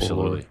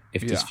 Absolutely. Or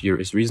if this fear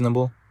is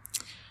reasonable.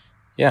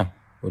 Yeah,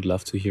 would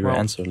love to hear your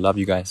answer. Love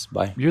you guys.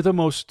 Bye. You're the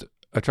most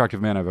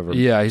attractive man I've ever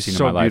he's seen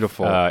so in my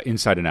beautiful. life.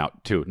 Inside and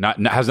out, too.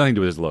 Has nothing to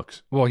do with his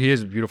looks. Well, he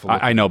is beautiful.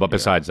 I know, but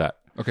besides that.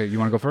 Okay, you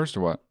want to go first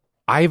or what?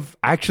 I've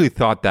actually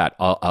thought that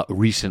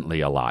recently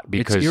a lot,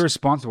 because it's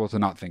irresponsible to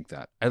not think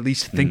that. At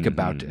least think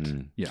about it.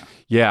 Yeah.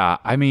 Yeah.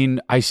 I mean,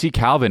 I see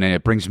Calvin and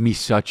it brings me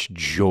such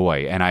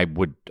joy. And I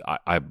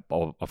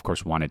of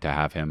course wanted to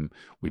have him.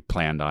 We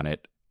planned on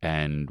it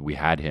and we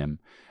had him,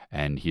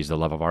 and he's the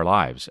love of our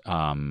lives.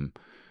 No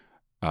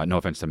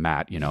offense to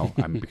Matt, you know,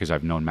 because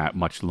I've known Matt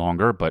much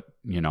longer, but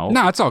you know.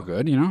 No, it's all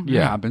good, you know.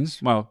 Yeah. It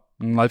happens. Well,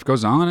 and life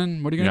goes on,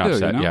 and what are you going to do?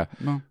 Upset, you know? Yeah.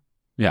 Well,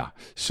 yeah.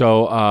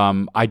 So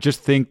I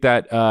just think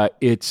that I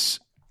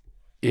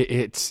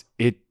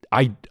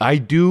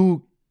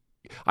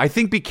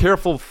think be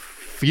careful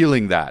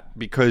feeling that,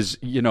 because,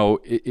 you know,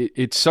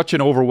 it's such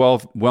an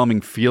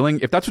overwhelming feeling.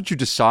 If that's what you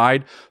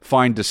decide,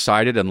 fine,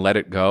 decide it and let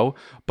it go.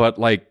 But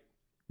like,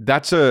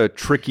 that's a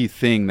tricky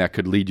thing that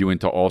could lead you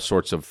into all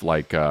sorts of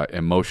like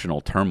emotional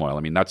turmoil.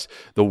 I mean,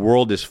 the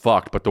world is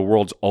fucked, but the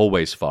world's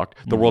always fucked.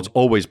 The world's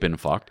always been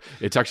fucked.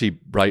 It's actually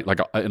like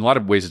in a lot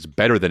of ways, it's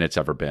better than it's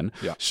ever been.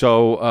 Yeah.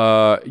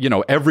 So you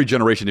know, every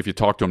generation, if you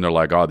talk to them, they're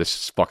like, "Oh, this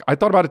is fuck." I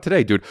thought about it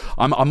today, dude.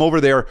 I'm over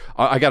there.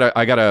 I got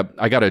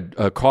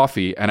a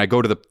coffee, and I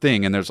go to the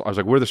thing, and I was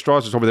like, "Where are the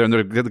straws?" It's over there, and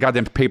they're the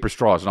goddamn paper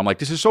straws, and I'm like,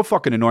 "This is so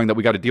fucking annoying that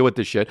we got to deal with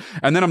this shit."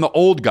 And then I'm the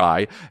old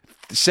guy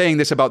saying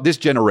this about this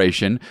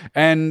generation,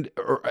 and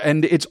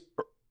it's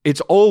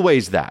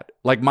always that.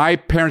 Like, my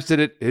parents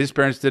did it, his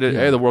parents did it. Yeah.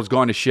 Hey, the world's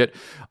gone to shit.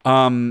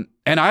 And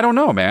I don't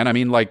know, man. I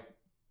mean, like,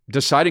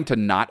 deciding to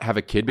not have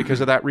a kid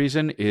because of that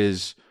reason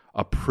is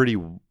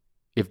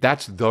if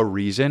that's the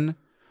reason.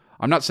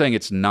 I'm not saying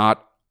it's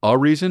not a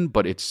reason,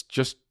 but it's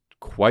just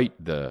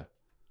quite the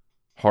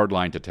hard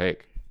line to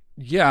take.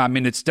 Yeah, I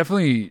mean, it's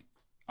definitely.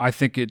 I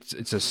think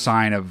it's a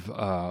sign of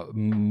a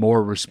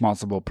more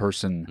responsible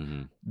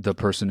person, the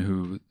person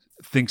who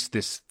thinks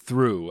this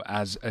through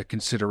as a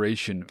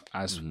consideration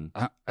as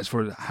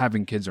for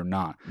having kids or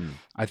not.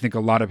 I think a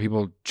lot of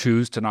people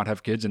choose to not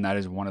have kids, and that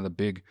is one of the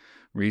big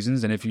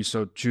reasons. And if you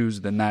so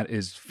choose, then that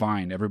is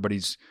fine.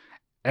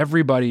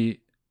 Everybody,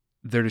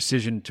 their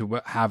decision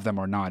to have them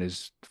or not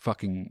is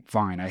fucking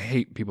fine. I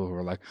hate people who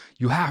are like,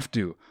 you have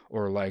to,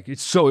 or like,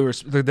 it's so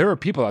irresponsible. There are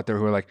people out there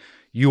who are like,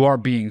 you are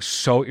being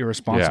so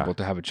irresponsible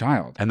to have a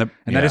child. And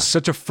that is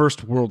such a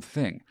first world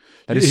thing.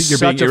 That is You're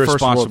such being a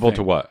first world irresponsible thing.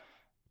 to what?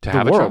 To The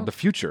have world, a child? the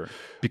future,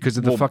 because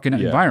of the fucking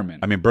environment.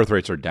 I mean, birth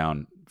rates are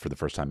down for the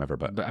first time ever,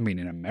 but I mean,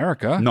 in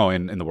America, no,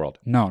 in the world,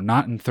 no,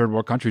 not in third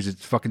world countries.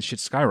 It's fucking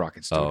shit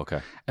skyrockets. Dude. Oh, okay.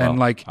 And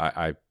like,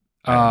 I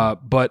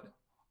but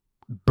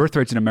birth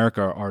rates in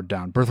America are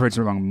down. Birth rates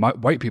among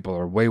white people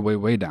are way, way,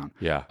 way down.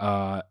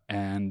 Yeah.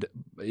 And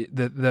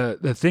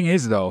the thing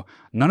is, though,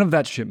 none of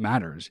that shit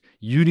matters.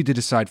 You need to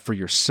decide for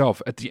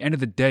yourself. At the end of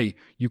the day,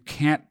 you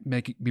can't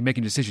be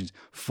making decisions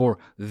for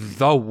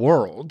the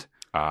world.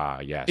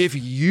 Yes. If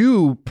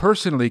you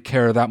personally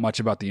care that much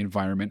about the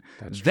environment,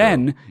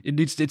 then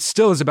it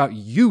still is about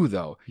you,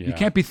 though. Yeah. You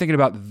can't be thinking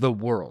about the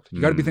world.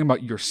 You got to be thinking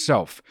about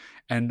yourself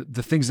and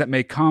the things that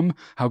may come.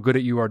 How good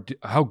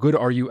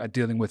are you at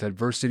dealing with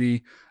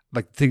adversity?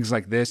 Like things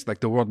like this,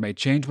 like the world may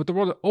change, but the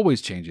world always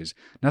changes.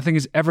 Nothing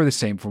is ever the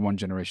same from one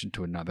generation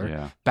to another.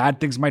 Yeah. Bad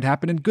things might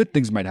happen and good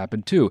things might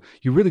happen too.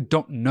 You really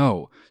don't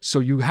know. So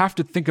you have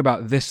to think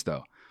about this,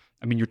 though.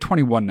 I mean, you're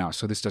 21 now,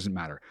 so this doesn't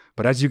matter.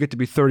 But as you get to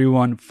be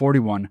 31,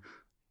 41,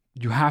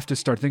 you have to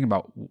start thinking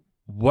about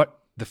what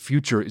the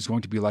future is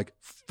going to be like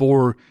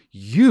for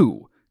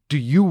you. Do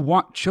you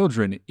want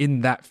children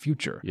in that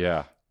future?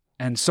 Yeah.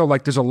 And so,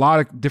 like, there's a lot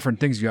of different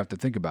things you have to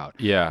think about.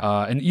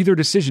 Yeah. And either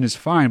decision is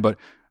fine, but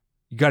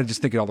you got to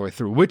just think it all the way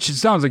through, which it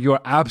sounds like you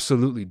are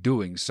absolutely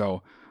doing.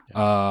 So,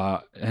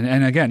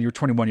 and again, you're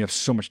 21, you have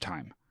so much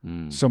time.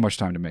 So much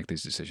time to make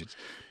these decisions.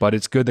 But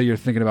it's good that you're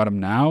thinking about them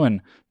now, and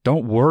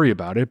don't worry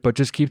about it, but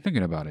just keep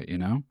thinking about it, you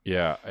know?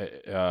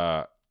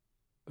 Yeah.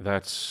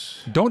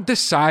 Don't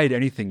decide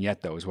anything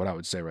yet, though, is what I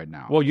would say right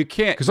now. Well, you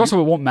can't. Because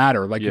also it won't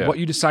matter. Like what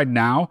you decide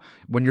now,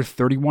 when you're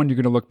 31, you're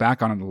going to look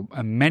back on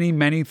many,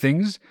 many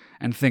things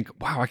and think,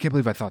 wow, I can't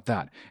believe I thought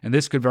that. And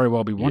this could very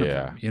well be one of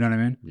them. You know what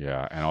I mean?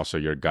 Yeah. And also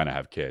you're going to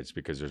have kids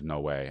because there's no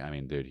way. I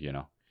mean, dude, you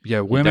know.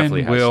 Yeah, women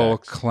will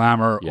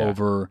clamor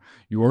over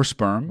your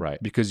sperm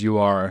because you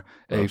are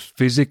a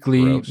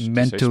physically,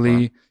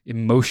 mentally,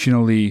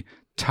 emotionally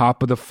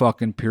top of the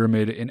fucking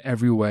pyramid in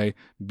every way.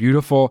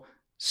 Beautiful,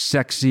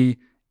 sexy,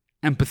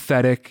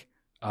 empathetic,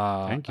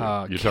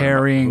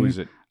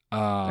 caring,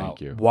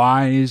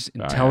 wise,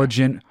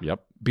 intelligent,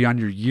 beyond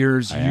your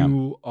years.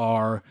 You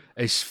are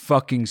a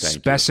fucking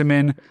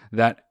specimen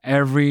that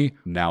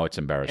now it's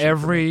embarrassing.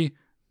 Every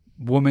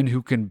woman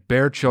who can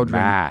bear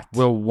children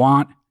will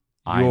want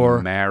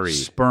your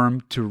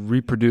sperm to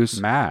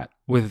reproduce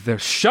with their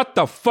shut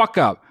the fuck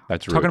up.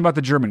 That's rude. Talking about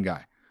the German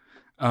guy.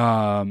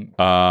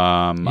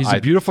 He's a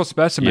beautiful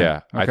specimen.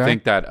 Yeah, okay? I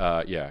think that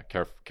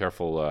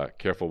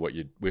careful what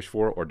you wish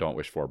for or don't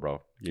wish for,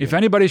 bro. If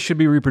anybody should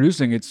be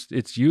reproducing,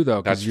 it's you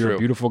though, because you're true. a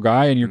beautiful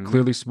guy and you're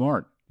clearly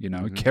smart. You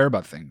know, you care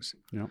about things.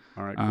 Yep.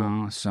 All right.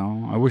 Cool.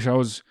 So I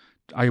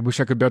wish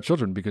I could bear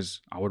children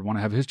because I would want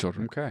to have his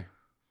children. Okay.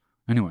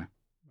 Anyway.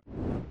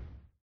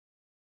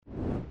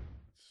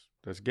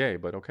 That's gay,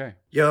 but okay.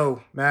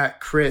 Yo,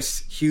 Matt,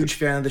 Chris, huge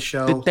fan of the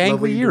show. The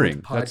dangly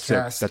earring.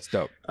 Podcast. That's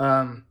dope.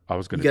 I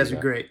was going to. You guys are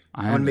great.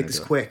 I want to make this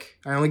quick.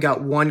 I only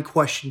got one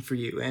question for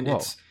you, and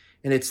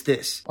it's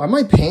this: are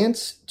my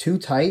pants too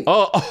tight?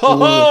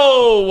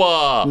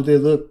 Do they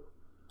look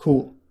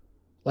cool?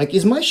 Like,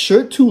 is my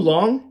shirt too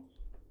long?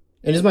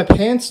 And is my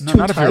pants too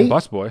not tight? If you're a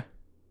busboy.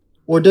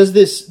 Or does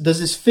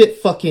this fit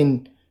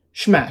fucking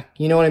schmack?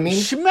 You know what I mean?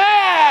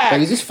 Schmack.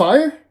 Like, is this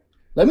fire?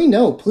 Let me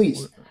know,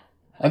 please.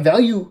 I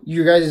value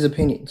your guys'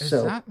 opinions. Is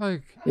that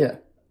like... Yeah.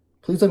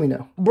 Please let me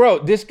know. Bro,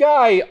 this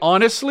guy,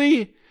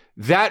 honestly,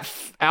 that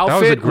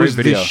outfit was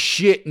the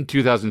shit in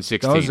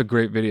 2016. That was a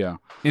great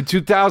video. In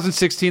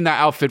 2016, that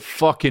outfit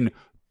fucking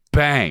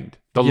banged.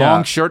 The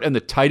long shirt and the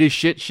tightest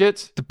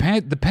shits. The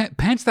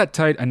pants that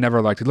tight, I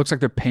never liked. It looks like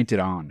they're painted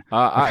on.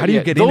 How do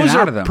you get in and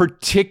out of them? Those are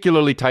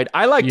particularly tight.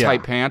 I like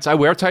tight pants. I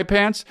wear tight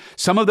pants.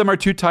 Some of them are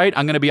too tight.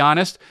 I'm going to be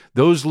honest.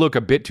 Those look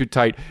a bit too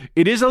tight.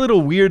 It is a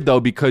little weird, though,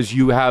 because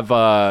you have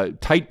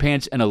tight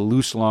pants and a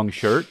loose, long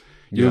shirt.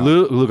 You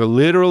look a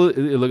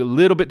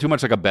little bit too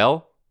much like a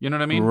bell. You know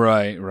what I mean?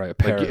 Right. A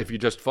pair. Like if you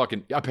just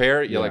fucking a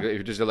pair, you're like if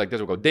you just like this,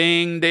 will go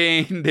ding,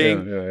 ding,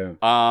 ding.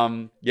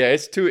 Yeah.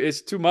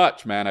 It's too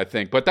much, man. I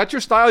think, but that's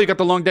your style. You got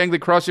the long dangly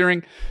cross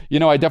earring. You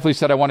know, I definitely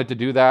said I wanted to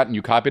do that, and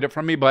you copied it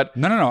from me. But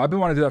no. I've been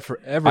wanting to do that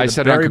forever. I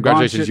said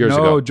congratulations years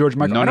ago. No, George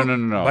Michael.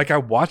 No. Like I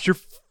watched your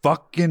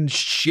fucking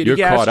shitty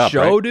ass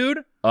show, right? dude.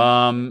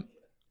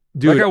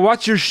 Dude, like I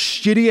watched your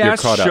shitty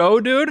ass show,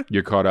 dude.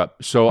 You're caught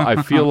up. So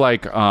I feel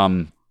like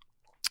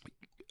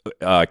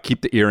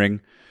keep the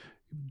earring.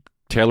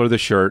 tailor the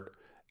shirt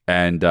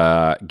and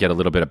get a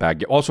little bit of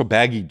baggy. Also,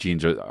 baggy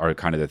jeans are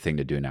kind of the thing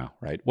to do now,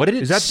 right? What did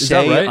it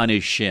say right? on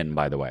his shin,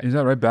 by the way? Is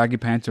that right? Baggy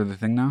pants are the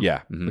thing now?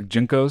 Yeah. Mm-hmm. Like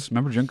Jinkos.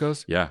 Remember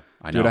Jinkos? Yeah,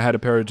 I know. Dude, I had a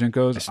pair of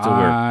Jinkos.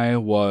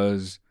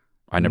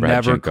 I never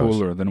had Jinkos.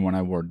 Cooler than when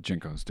I wore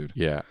Jinkos, dude.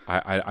 Yeah.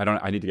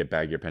 I need to get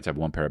baggier pants. I have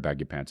one pair of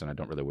baggy pants, and I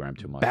don't really wear them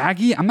too much.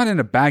 Baggy? I'm not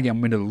into baggy.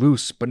 I'm into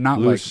loose, but not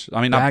loose.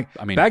 like...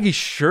 baggy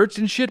shirts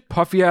and shit,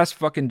 puffy-ass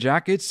fucking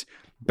jackets,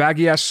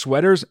 baggy-ass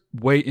sweaters,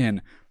 way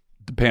in.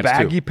 The pants,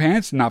 baggy too.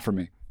 pants, not for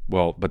me.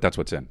 Well, but that's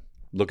what's in.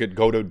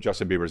 Go to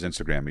Justin Bieber's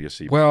Instagram and you'll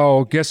see.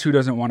 Well, guess who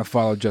doesn't want to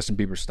follow Justin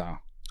Bieber style?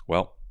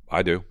 Well,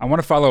 I do. I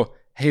want to follow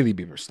Hailey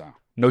Bieber style.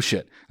 No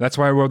shit. That's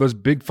why I wore those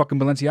big fucking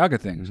Balenciaga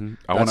things.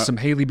 Mm-hmm. That's some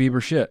Hailey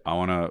Bieber shit. I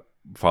want to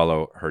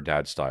follow her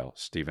dad's style,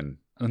 Stephen.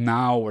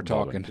 Now we're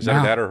Baldwin. talking. Is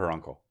that her dad or her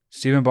uncle?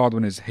 Stephen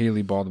Baldwin is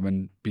Hailey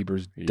Baldwin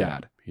Bieber's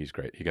dad. He's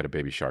great. He got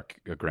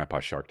a grandpa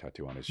shark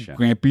tattoo on his shin.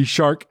 Grampy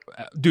shark.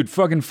 Dude,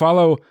 fucking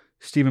follow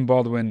Stephen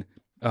Baldwin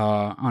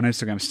on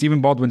Instagram.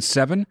 Stephen Baldwin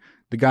 7.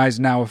 The guy's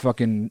now a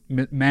fucking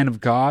man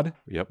of God.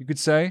 Yep. You could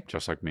say.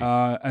 Just like me.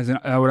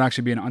 That would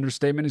actually be an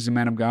understatement. He's a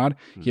man of God.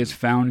 Mm-hmm. He has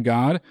found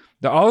God.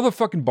 All of the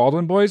fucking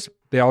Baldwin boys,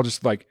 they all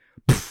just like,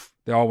 poof,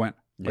 they all went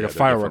like a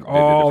firework,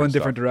 all in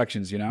different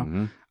directions, you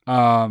know?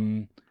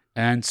 Mm-hmm.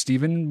 And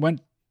Stephen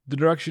went the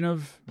direction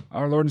of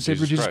our Lord and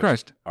Savior Jesus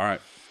Christ. All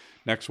right.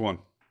 Next one.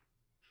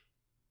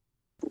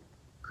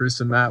 Chris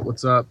and Matt,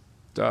 what's up?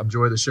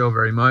 Enjoy the show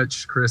very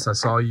much. Chris, I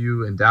saw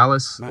you in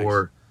Dallas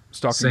or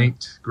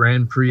St.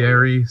 Grand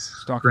Prairie,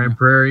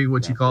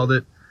 what you called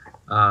it.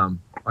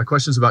 My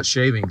question's about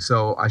shaving.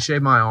 So I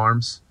shave my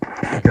arms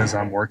because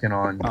I'm working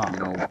on,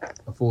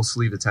 a full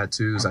sleeve of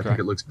tattoos. I think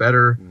it looks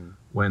better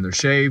when they're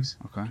shaved.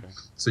 Okay.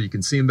 So you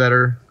can see them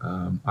better.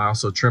 I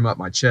also trim up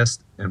my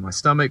chest and my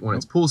stomach when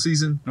it's pool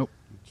season.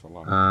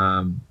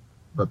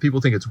 But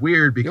people think it's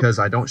weird because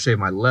I don't shave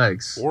my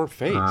legs or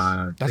face.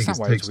 I think it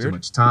takes too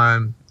much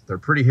time. They're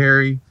pretty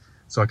hairy,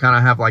 so I kind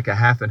of have like a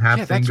half and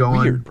half thing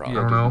going. Weird, bro. I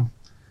don't know.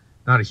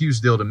 Not a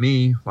huge deal to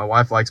me. My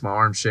wife likes my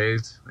arms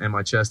shaved and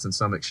my chest and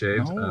stomach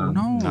shaved.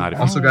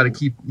 Also got to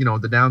keep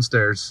the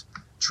downstairs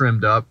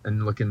trimmed up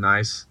and looking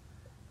nice.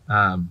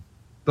 But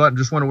I'm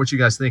just wondering what you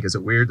guys think. Is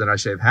it weird that I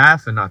shave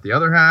half and not the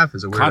other half?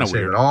 Is it weird to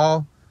shave it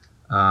all?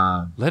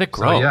 Let it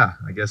grow. So yeah,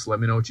 I guess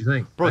let me know what you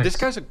think. Bro, Thanks. This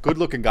guy's a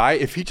good-looking guy.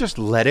 If he just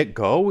let it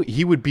go,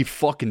 he would be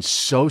fucking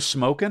so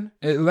smoking.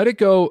 Let it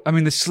go. I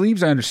mean, the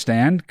sleeves I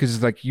understand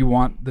because like you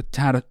want the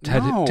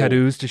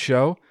tattoos to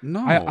show. No,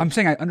 I'm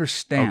saying I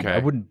understand. Okay. I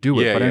wouldn't do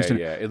it, but I understand.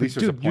 Yeah. At least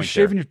dude, there's a point you're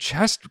shaving your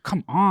chest.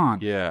 Come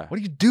on. Yeah. What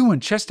are you doing?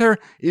 Chest hair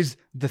is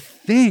the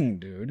thing,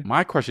 dude.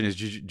 My question is,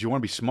 do you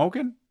want to be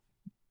smoking?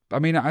 I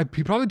mean,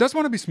 he probably does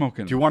want to be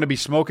smoking. Do you want to be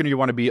smoking or you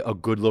want to be a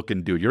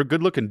good-looking dude? You're a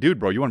good-looking dude,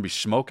 bro. You want to be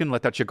smoking?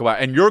 Let that shit go out.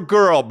 And your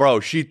girl,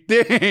 bro, she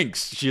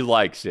thinks she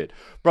likes it.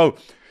 Bro,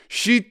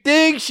 she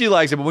thinks she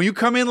likes it. But when you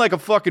come in like a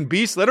fucking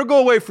beast, let her go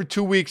away for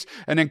 2 weeks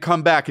and then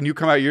come back and you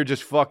come out, you're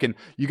just fucking,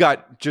 you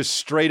got just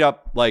straight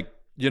up like,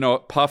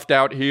 puffed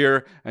out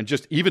here and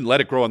just even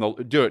let it grow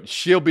do it.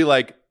 She'll be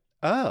like,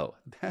 oh,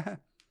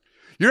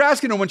 you're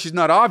asking her when she's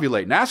not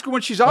ovulating. Ask her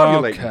when she's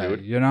ovulating,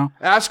 dude.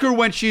 Ask her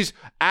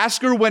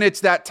when it's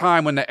that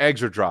time when the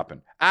eggs are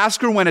dropping. Ask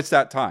her when it's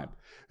that time.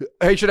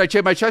 Hey, should I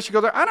shave my chest? She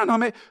goes, I don't know,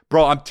 man.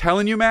 Bro, I'm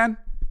telling you, man,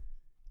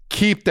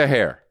 keep the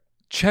hair.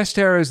 Chest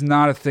hair is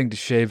not a thing to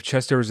shave.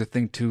 Chest hair is a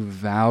thing to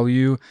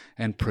value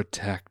and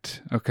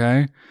protect.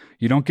 Okay?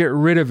 You don't get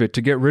rid of it.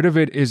 To get rid of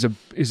it is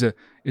it's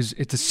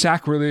a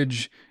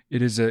sacrilege.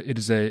 It is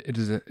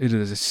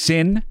a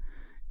sin.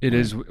 It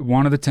is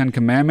one of the 10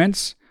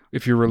 Commandments.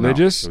 If you're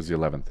religious, it was the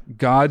 11th.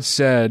 God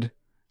said,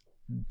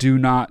 do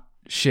not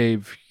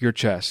shave your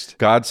chest.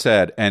 God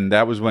said, and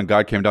that was when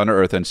God came down to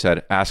earth and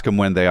said, ask them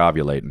when they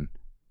ovulating.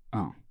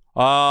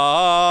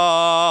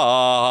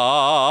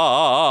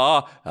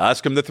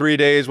 Ask them the 3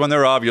 days when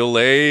they're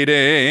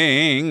ovulating.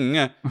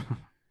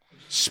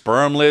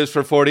 Sperm lives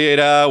for 48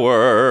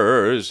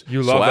 hours.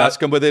 You love so that. Ask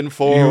them within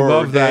 4 you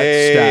love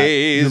days. That stat.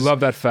 You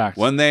love that fact.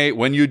 When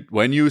you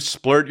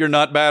splurt your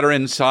nut batter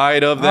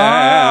inside of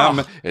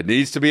them, it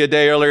needs to be a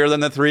day earlier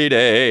than the 3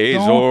 days,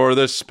 or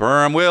the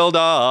sperm will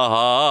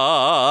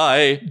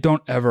die.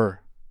 Don't ever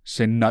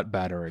say nut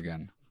batter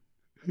again.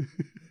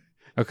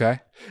 Okay?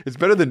 It's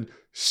better than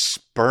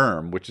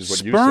sperm, which is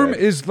what you say. Sperm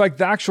is like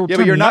the actual term.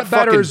 But you're not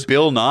nut fucking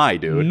Bill Nye,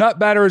 dude. Nut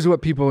batter is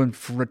what people in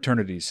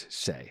fraternities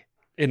say.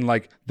 In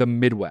like the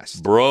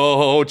Midwest.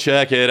 Bro,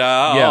 check it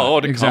out. Yeah,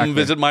 exactly. Come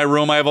visit my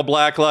room. I have a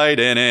black light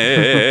in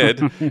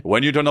it.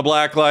 When you turn the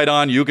black light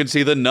on, you can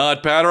see the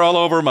nut patter all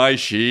over my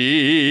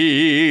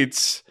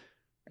sheets.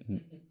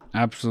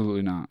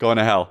 Absolutely not. Going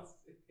to hell.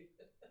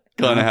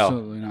 Going to hell.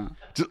 Absolutely not.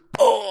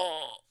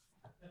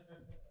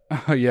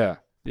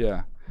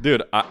 Yeah.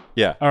 Dude,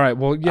 yeah. All right,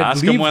 well, yeah.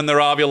 Ask them when they're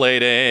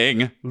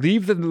ovulating.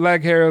 Leave the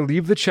leg hair,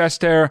 leave the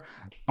chest hair,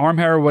 arm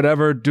hair,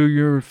 whatever. Do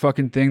your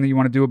fucking thing that you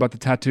want to do about the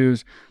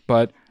tattoos.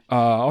 But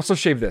also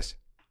shave this.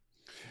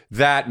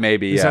 That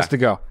maybe, This has to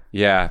go.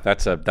 Yeah,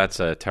 that's a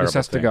terrible This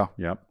has thing. to go.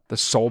 Yep. The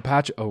soul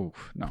patch, oh,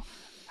 no.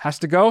 Has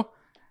to go.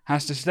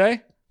 Has to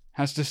stay.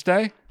 Has to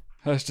stay.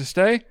 has to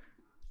stay.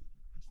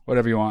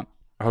 Whatever you want.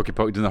 Hokey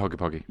pokey, doing the hokey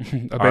pokey.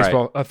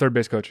 A third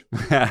base coach.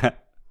 All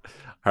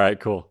right,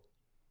 cool.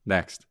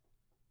 Next.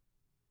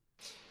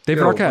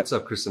 David Arquette. What's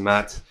up, Chris and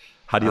Matt?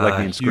 How do you like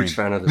me in Scream? Huge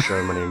fan of the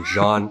show. My name's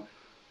Jean,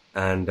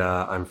 and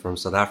I'm from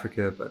South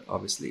Africa, but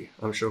obviously,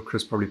 I'm sure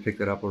Chris probably picked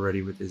that up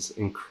already with his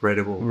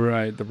incredible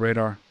the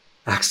radar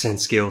accent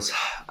skills.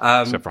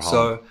 Except for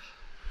so,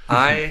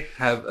 I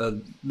have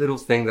a little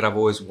thing that I've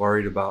always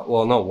worried about.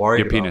 Well, not worried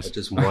Your about, penis. but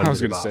just wondered I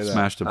was going to about. say that.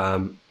 Smashed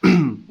him.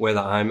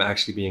 Whether I'm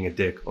actually being a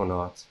dick or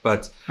not.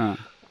 But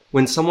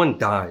when someone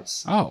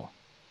dies, Oh.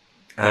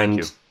 and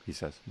Thank you, he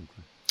says.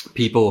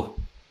 people,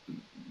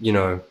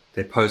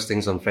 they post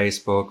things on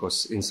Facebook or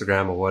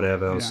Instagram or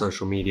whatever, or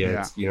social media.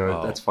 Yeah. It's,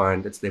 that's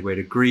fine. It's their way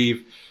to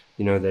grieve.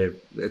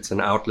 It's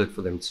an outlet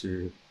for them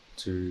to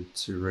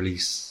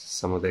release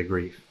some of their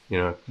grief.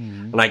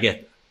 And I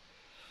get that.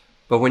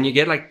 But when you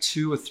get like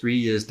 2 or 3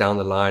 years down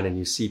the line and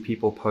you see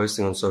people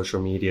posting on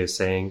social media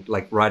saying,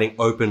 like, writing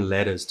open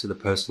letters to the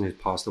person who's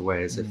passed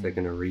away as if they're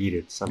going to read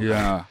it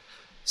somehow,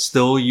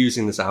 still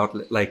using this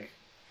outlet, like,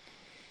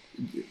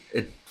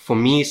 for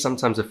me,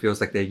 sometimes it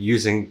feels like they're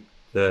using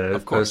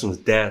the person's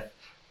death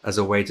as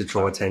a way to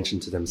draw attention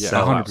to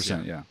themselves.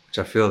 100%, yeah. Which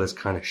I feel is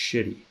kind of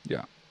shitty.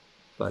 Yeah.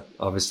 But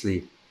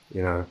obviously,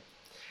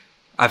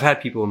 I've had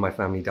people in my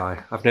family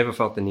die. I've never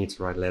felt the need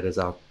to write letters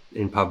out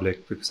in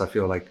public because I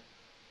feel like,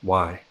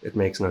 why? It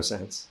makes no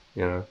sense,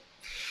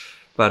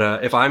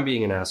 But if I'm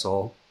being an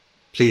asshole,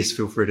 please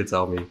feel free to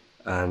tell me.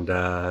 And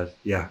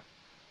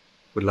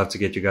would love to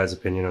get your guys'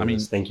 opinion on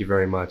this. Thank you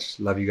very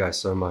much. Love you guys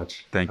so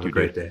much. Thank Have you. a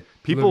great day.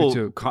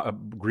 People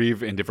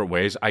grieve in different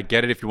ways. I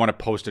get it if you want to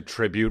post a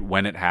tribute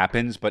when it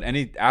happens, but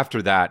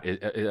after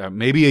that,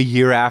 maybe a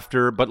year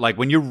after. But like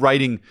when you're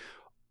writing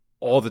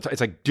all the time,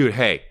 it's like, dude,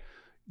 hey,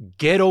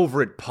 get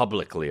over it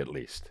publicly at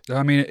least.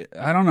 I mean,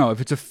 I don't know.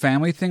 If it's a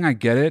family thing, I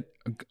get it,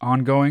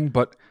 ongoing.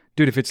 But,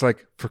 dude, if it's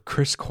like for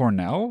Chris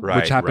Cornell,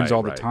 which happens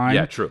all the time.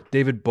 Yeah, true.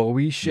 David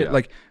Bowie shit,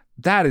 like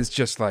that is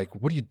just like,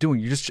 what are you doing?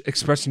 You're just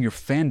expressing your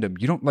fandom.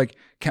 You don't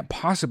can't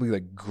possibly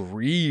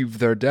grieve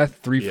their death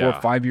 3, 4,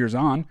 5 years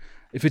on.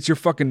 If it's your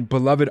fucking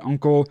beloved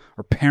uncle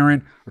or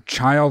parent or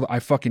child, I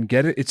fucking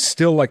get it. It's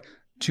still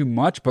too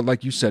much. But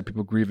like you said,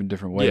 people grieve in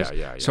different ways.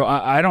 Yeah. So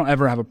I don't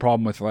ever have a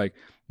problem with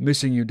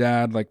missing you,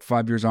 dad,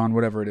 5 years on,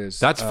 whatever it is.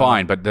 That's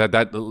fine, but that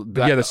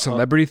the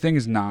celebrity thing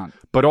is not.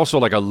 But also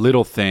a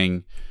little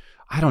thing.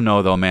 I don't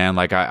know though, man.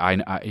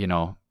 I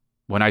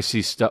when I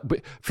see stuff,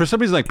 for some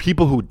reason,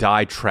 people who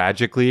die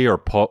tragically or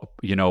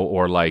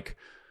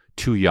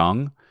too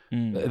young,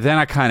 then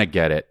I kind of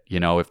get it.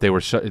 If they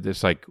were,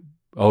 it's like,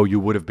 oh,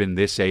 you would have been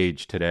this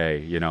age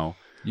today,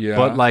 Yeah.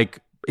 But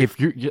if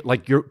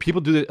you're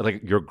people do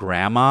it, your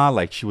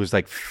grandma, she was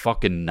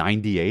fucking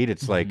 98.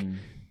 It's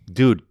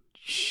dude.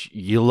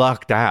 You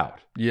lucked out.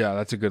 Yeah,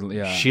 that's a good.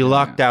 Yeah, she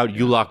lucked out.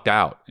 You lucked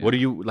out. Yeah. What are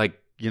you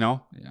Yeah.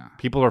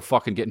 People are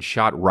fucking getting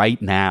shot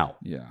right now.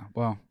 Yeah.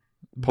 Well,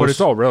 but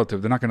it's all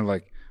relative. They're not going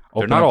to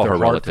They're not all her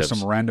heart relatives. for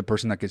some random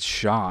person that gets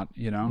shot.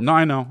 No,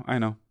 I know.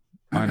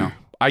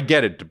 I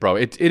get it, bro.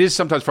 It is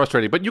sometimes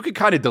frustrating, but you can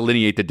kind of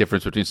delineate the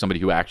difference between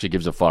somebody who actually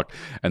gives a fuck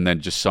and then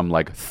just some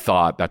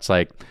thought that's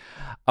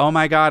oh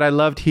my god, I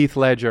loved Heath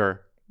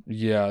Ledger.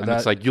 Yeah, and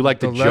it's you like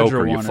the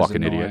Joker, you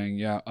fucking idiot.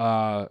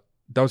 Yeah.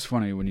 That was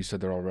funny when you said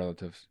they're all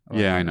relatives.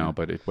 Yeah, I know,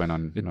 but it went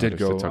on. It did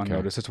go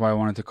unnoticed. That's why I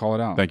wanted to call it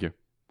out. Thank you.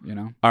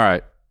 All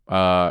right.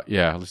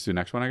 Let's do the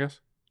next one, I guess.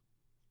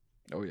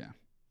 Oh yeah.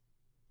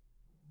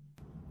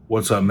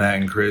 What's up, Matt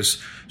and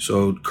Chris?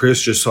 So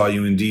Chris just saw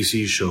you in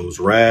DC shows.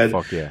 Rad.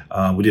 Fuck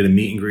yeah. We did a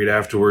meet and greet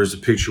afterwards. The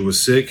picture was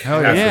sick.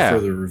 Hell After yeah.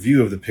 further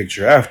review of the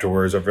picture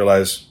afterwards, I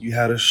realized you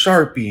had a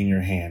Sharpie in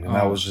your hand. And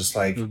I was just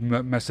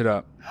mess it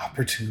up.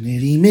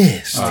 Opportunity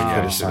missed. I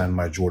could have signed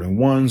my Jordan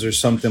 1s or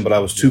something, but I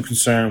was too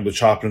concerned with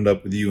chopping it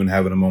up with you and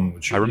having a moment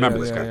with you. I remember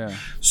this guy. Yeah.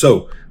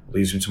 So,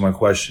 leads me to my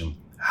question.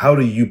 How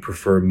do you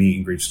prefer meet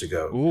and greets to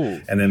go?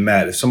 Ooh. And then,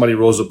 Matt, if somebody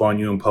rolls up on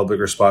you in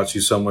public or spots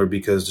you somewhere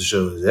because the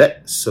show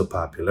is so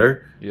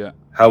popular,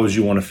 how would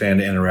you want a fan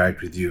to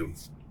interact with you?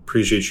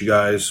 Appreciate you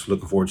guys.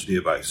 Looking forward to the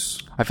advice.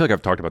 I feel like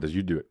I've talked about this.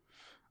 You do it.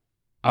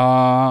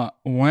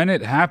 When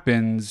it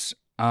happens,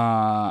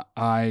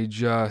 I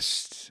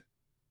just,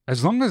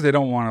 as long as they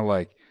don't want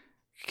to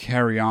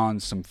carry on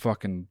some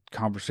fucking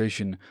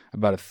conversation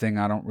about a thing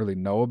I don't really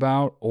know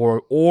about,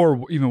 or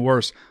even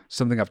worse,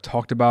 something I've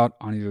talked about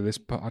on either this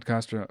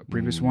podcast or a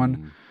previous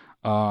one.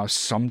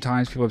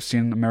 Sometimes people have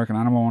seen American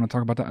Animal, want to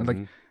talk about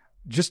that.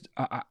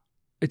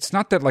 It's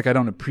not that I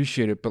don't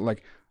appreciate it, but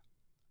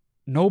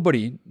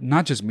nobody,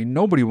 not just me,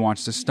 nobody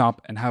wants to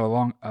stop and have a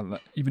long,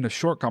 even a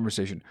short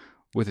conversation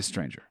with a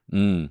stranger.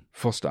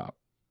 Full stop.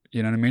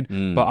 You know what I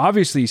mean? But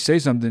obviously, you say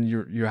something,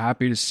 you're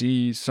happy to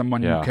see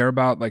someone you care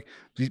about.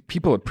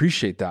 People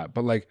appreciate that.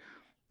 But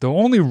the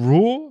only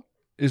rule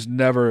is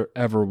never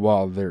ever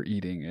while they're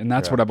eating, and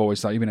that's what I've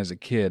always thought. Even as a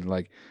kid,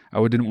 I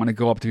didn't want to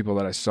go up to people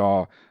that I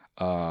saw,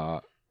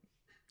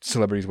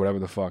 celebrities, whatever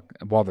the fuck,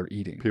 while they're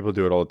eating. People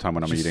do it all the time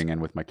when I'm eating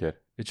and with my kid.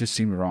 It just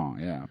seemed wrong.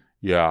 Yeah.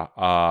 Yeah.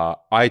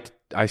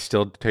 I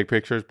still take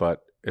pictures,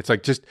 but It's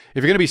like, just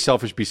if you're gonna be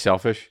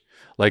selfish.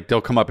 Like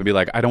they'll come up and be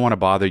like, I don't want to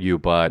bother you,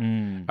 but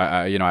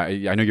I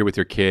know you're with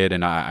your kid,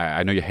 and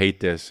I know you hate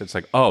this. It's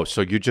like, oh,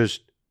 so you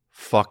just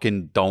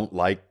fucking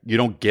you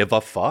don't give a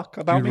fuck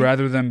about You'd me?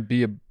 rather them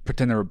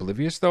pretend they're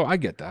oblivious, though? I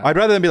get that. I'd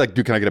rather them be like,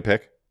 dude, can I get a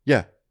pic?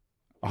 Yeah,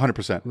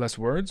 100%. Less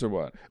words or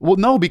what? Well,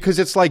 no, because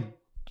it's like,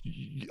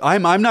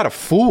 I'm not a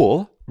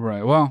fool.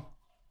 Right, well.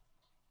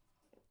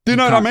 Do you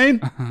know what I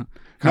mean?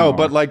 No,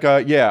 but like,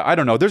 yeah, I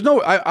don't know.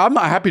 I'm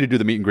not happy to do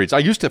the meet and greets. I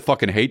used to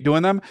fucking hate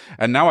doing them,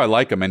 and now I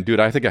like them. And dude,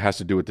 I think it has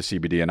to do with the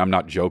CBD, and I'm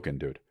not joking,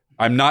 dude.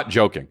 I'm not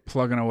joking.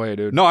 Plugging away,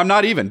 dude. No, I'm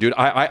not even, dude.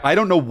 I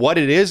don't know what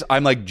it is.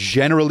 I'm like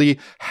generally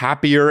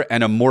happier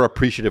and a more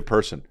appreciative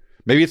person.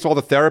 Maybe it's all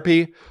the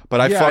therapy, but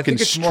I fucking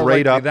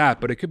straight up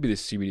that, but it could be the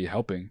CBD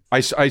helping. I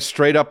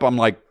straight up, I'm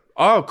like,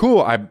 oh,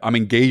 cool. I'm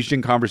engaged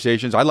in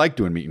conversations. I like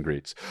doing meet and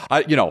greets.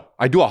 I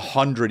do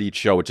 100 each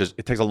show,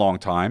 it takes a long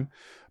time.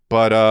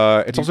 But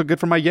it's also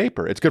good for my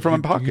yaper. It's good for my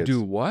pockets. You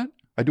do what?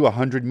 I do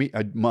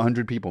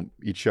 100 people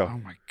each show. Oh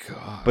my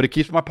God. But it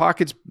keeps my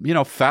pockets,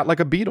 fat like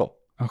a beetle.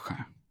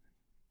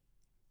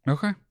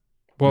 Okay.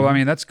 Well, I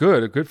mean, that's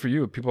good. Good for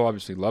you. People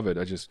obviously love it.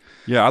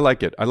 Yeah, I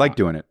like it. I like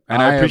doing it.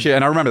 And I appreciate it.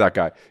 And I remember that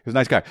guy. He was a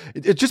nice guy.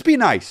 Just be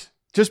nice.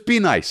 Just be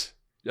nice.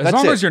 As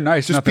long as you're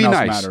nice, nothing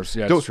else matters.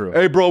 Yeah, it's true.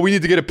 Hey, bro, we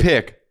need to get a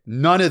pic.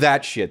 None of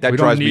that shit. That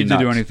drives me nuts.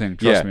 We don't need to do anything.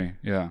 Trust me.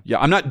 Yeah.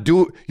 Yeah,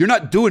 you're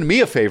not doing me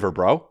a favor,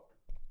 bro.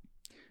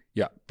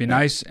 Yeah, be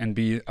nice and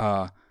be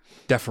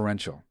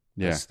deferential.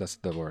 Yeah. That's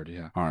the word,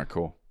 yeah. All right,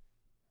 cool.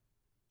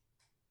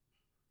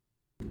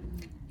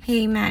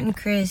 Hey, Matt and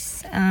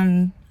Chris.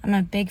 I'm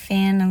a big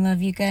fan. I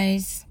love you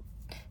guys.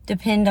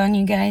 Depend on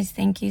you guys.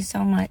 Thank you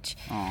so much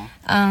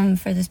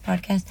for this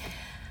podcast.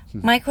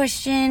 My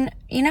question,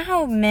 you know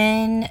how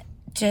men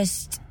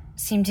just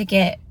seem to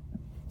get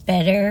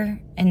better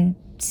and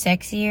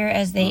sexier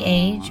as they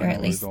age, or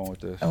at least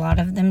a lot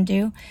of them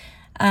do?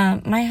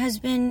 My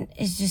husband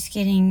is just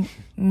getting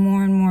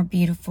more and more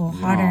beautiful,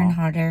 hotter and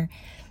hotter.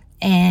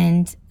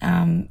 And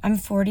I'm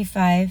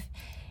 45.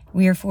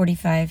 We are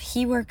 45.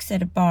 He works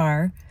at a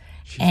bar.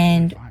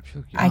 And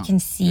I can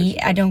see,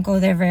 I don't go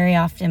there very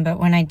often, but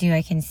when I do,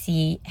 I can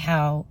see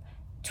how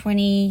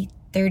 20,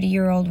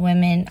 30-year-old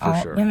women,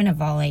 women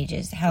of all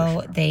ages,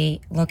 how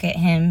they look at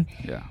him.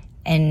 Yeah.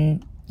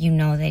 And,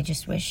 they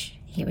just wish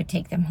he would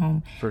take them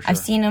home. I've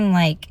seen them,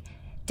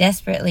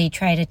 desperately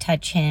try to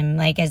touch him,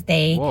 as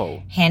they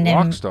hand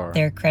him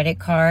their credit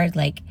card,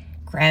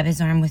 grab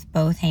his arm with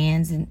both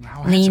hands and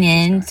lean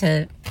in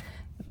to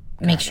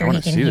make sure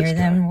he can hear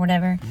them or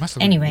whatever.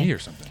 Anyway, or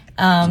something.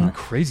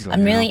 Crazy.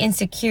 I'm really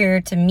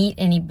insecure to meet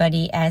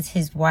anybody as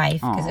his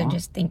wife because I'm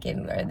just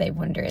thinking, are they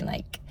wondering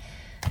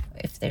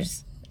if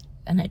there's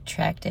an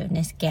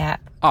attractiveness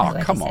gap? Oh,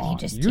 come on.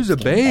 Use a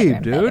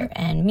babe, dude.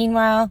 And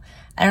meanwhile,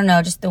 I don't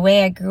know, just the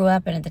way I grew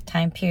up and at the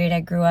time period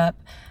I grew up,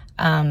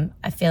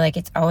 I feel like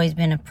it's always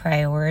been a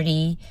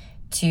priority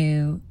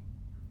to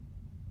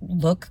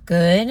look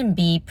good and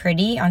be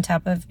pretty on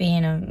top of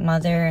being a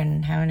mother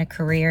and having a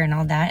career and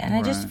all that. And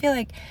I just feel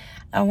like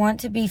I want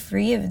to be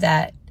free of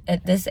that.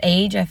 At this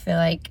age, I feel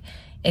like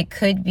it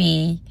could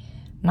be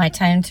my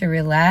time to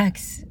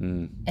relax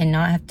and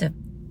not have to...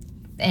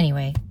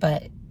 Anyway,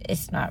 but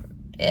it's not...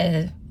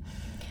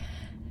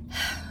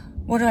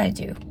 what do I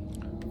do?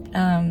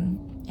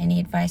 Any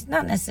advice?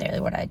 Not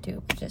necessarily what I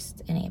do, but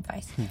just any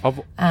advice.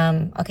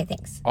 Okay,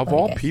 thanks. Of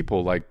all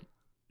people,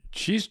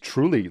 she's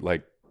truly,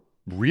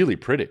 really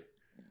pretty.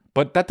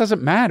 But that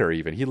doesn't matter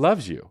even. He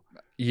loves you.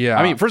 Yeah.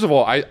 I mean, first of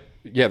all,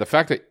 the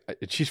fact that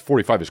she's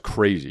 45 is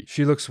crazy.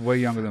 She looks way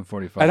younger than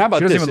 45. And how about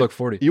she doesn't this? Even look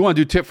 40. You want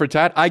to do tit for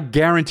tat? I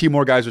guarantee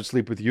more guys would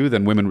sleep with you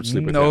than women would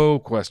sleep with him. No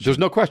question. There's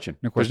no question.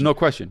 There's no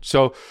question.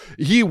 So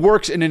he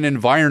works in an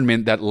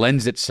environment that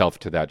lends itself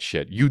to that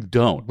shit. You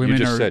don't.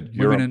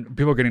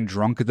 People are getting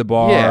drunk at the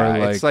bar.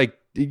 Yeah, it's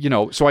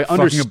so I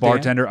understand. A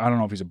bartender. I don't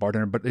know if he's a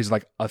bartender, but he's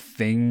a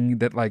thing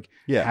that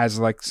has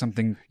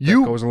something that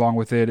goes along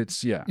with it.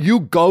 It's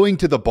You going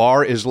to the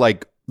bar is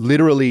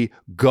literally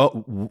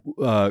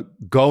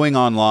going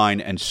online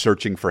and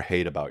searching for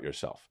hate about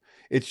yourself.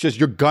 It's just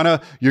you're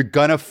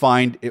gonna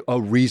find a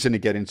reason to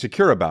get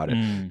insecure about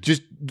it.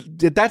 Just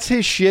that's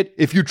his shit.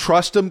 If you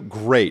trust him,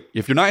 great.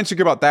 If you're not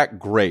insecure about that,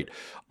 great.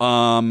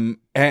 And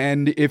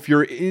if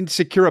you're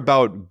insecure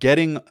about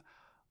getting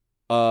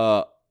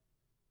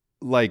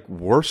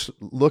worse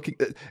looking,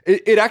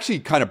 it actually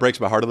kind of breaks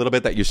my heart a little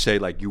bit that you say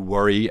you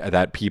worry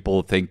that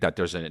people think that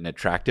there's an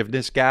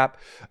attractiveness gap.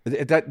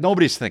 That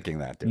nobody's thinking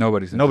that, dude.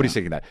 Nobody's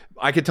thinking that.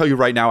 I can tell you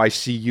right now, I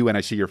see you and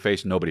I see your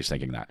face. Nobody's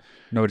thinking that.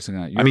 Nobody's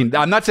thinking that. I mean,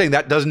 I'm not saying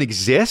that doesn't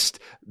exist.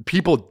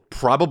 People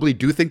probably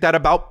do think that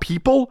about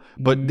people,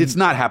 but it's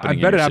not happening.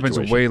 I bet it happens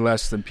way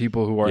less than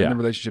people who are in the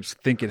relationships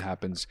think it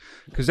happens,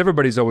 because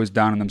everybody's always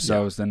down on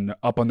themselves and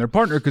up on their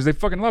partner because they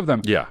fucking love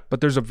them. Yeah.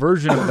 But there's a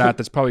version of that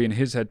that's probably in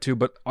his head too.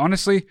 But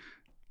honestly,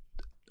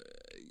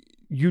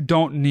 you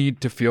don't need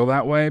to feel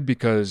that way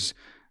because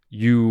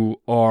you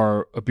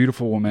are a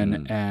beautiful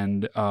woman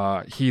and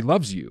he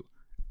loves you.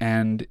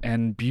 And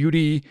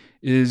beauty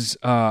is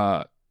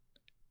also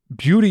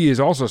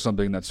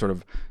something that's sort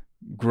of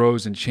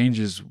grows and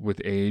changes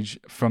with age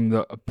from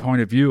the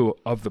point of view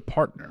of the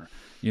partner.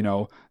 You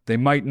know, they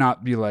might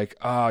not be like,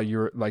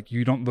 you're like,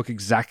 you don't look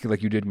exactly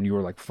like you did when you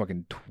were like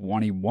fucking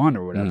 21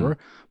 or whatever,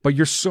 but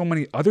you're so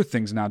many other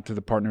things now to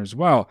the partner as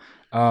well.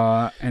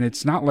 And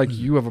it's not like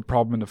you have a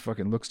problem in the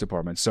fucking looks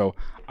department. So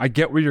I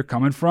get where you're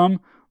coming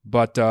from,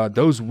 but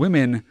those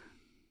women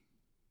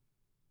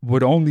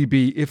would only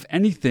be, if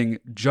anything,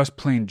 just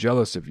plain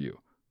jealous of you.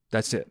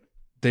 That's it.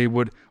 They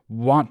would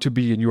want to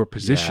be in your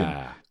position.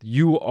 Yeah.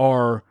 You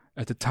are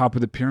at the top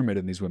of the pyramid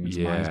in these women's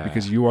minds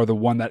because you are the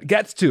one that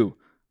gets to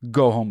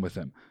go home with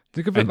him.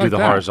 Think of it and like do the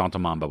that.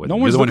 horizontal mamba with No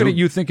him. one's You're the one looking who at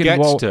you thinking, gets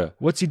well, to,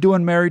 what's he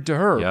doing married to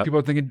her? Yep. People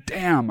are thinking,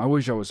 damn, I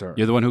wish I was her.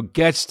 You're the one who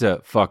gets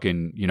to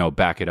fucking,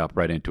 back it up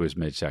right into his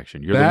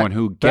midsection. You're the one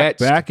who gets...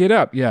 Back it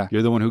up, yeah.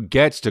 You're the one who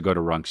gets to go to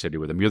Runk City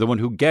with him. You're the one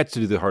who gets to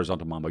do the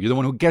horizontal mambo. You're the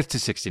one who gets to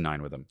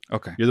 69 with him.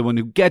 Okay. You're the one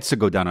who gets to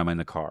go down him in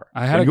the car.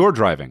 You're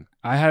driving.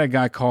 I had a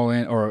guy call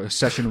in, or a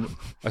session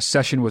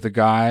with a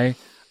guy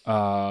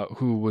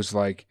who was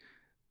like,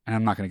 and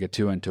I'm not going to get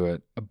too into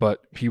it,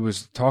 but he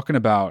was talking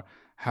about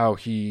how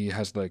he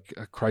has like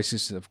a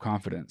crisis of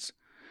confidence.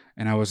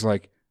 And I was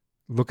like,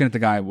 looking at the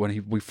guy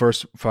when we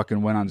first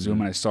fucking went on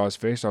Zoom and I saw his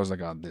face, I was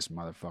like, oh, this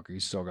motherfucker,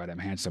 he's so goddamn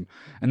handsome.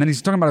 And then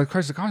he's talking about a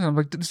crisis of confidence. I'm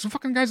like, this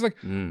fucking guy's like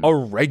a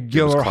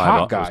regular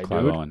hot guy, dude.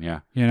 Owen, yeah.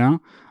 You know?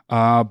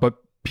 But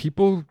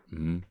people,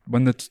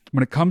 when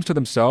it comes to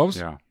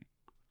themselves,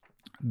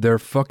 their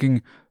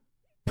fucking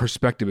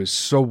perspective is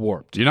so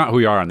warped. You're not who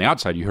you are on the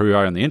outside. You're who you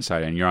are on the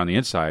inside, and you're on the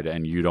inside,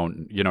 and you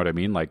don't. You know what I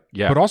mean? Like,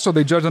 yeah. But also,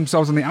 they judge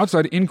themselves on the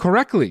outside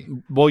incorrectly.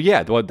 Well,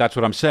 yeah. Well, that's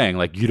what I'm saying.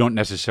 Like, you don't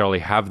necessarily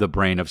have the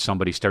brain of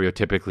somebody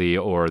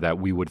stereotypically, or that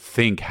we would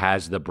think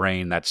has the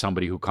brain that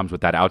somebody who comes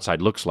with that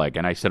outside looks like.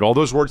 And I said all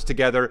those words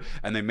together,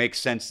 and they make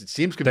sense. It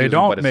seems confusing, they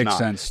don't but it's make not.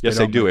 sense. Yes,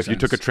 they do. If you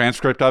took a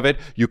transcript of it,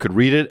 you could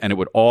read it, and it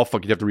would all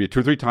fuck. You'd have to read it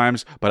 2 or 3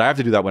 times. But I have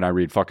to do that when I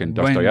read fucking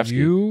Dostoevsky.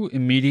 When you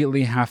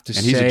immediately have to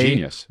and say he's a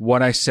genius.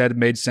 What I said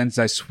made sense,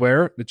 I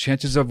swear, the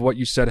chances of what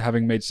you said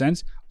having made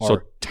sense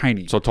are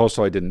tiny. So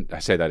Tolstoy didn't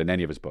say that in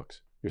any of his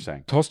books, you're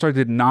saying? Tolstoy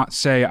did not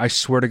say, I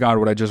swear to God,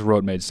 what I just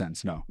wrote made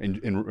sense. No.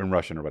 In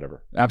Russian or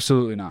whatever?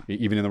 Absolutely not.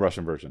 Even in the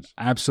Russian versions?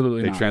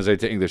 Absolutely not. They translate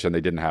to English and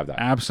they didn't have that?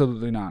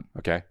 Absolutely not.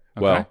 Okay.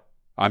 Well,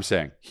 I'm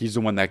saying he's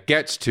the one that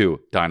gets to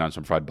dine on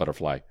some fried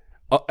butterfly.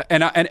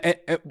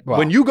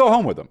 When you go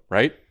home with him,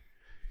 right?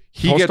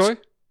 Tolstoy?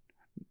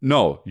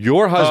 No,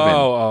 your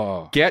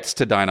husband gets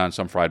to dine on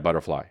some fried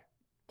butterfly.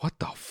 What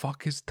the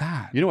fuck is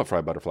that? You know what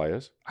fried butterfly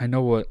is? I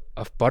know what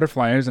a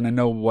butterfly is, and I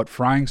know what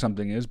frying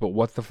something is, but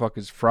what the fuck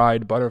is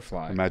fried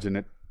butterfly? Imagine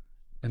it.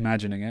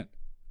 Imagining it.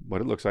 What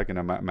it looks like, and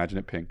imagine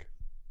it pink.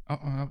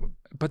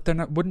 But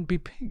then it wouldn't be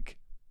pink.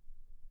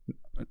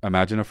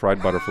 Imagine a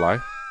fried butterfly,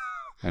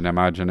 and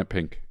imagine it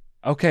pink.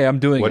 Okay, I'm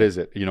doing it. What is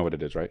it? You know what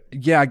it is, right?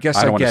 Yeah, I guess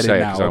I get it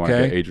now. I don't want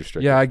to get age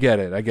restricted. Yeah, I get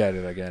it.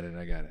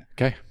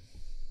 Okay.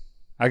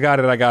 I got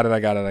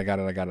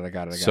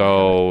it.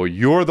 So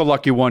you're the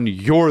lucky one.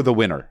 You're the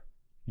winner.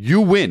 You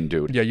win,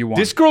 dude. Yeah, you won.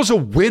 This girl's a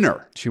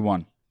winner. She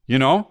won. You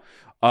know?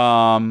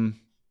 I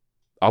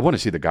want to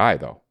see the guy,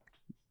 though.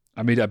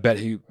 I mean, I bet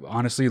he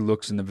honestly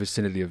looks in the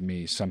vicinity of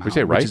me somehow. We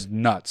say right? Which is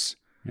nuts.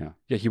 Yeah.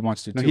 Yeah, he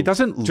wants to, too. No, he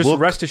doesn't Just look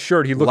rest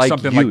assured, he looks like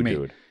something you, like me.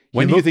 Dude.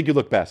 When do you think you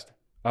look best?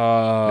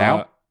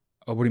 Now?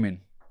 What do you mean?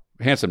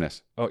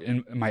 Handsomeness. Oh,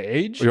 in my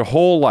age? Your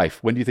whole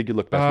life. When do you think you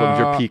look best? When was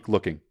your peak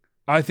looking?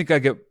 I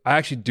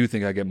actually do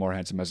think I get more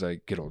handsome as I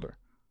get older.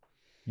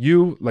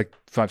 You, like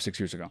 5-6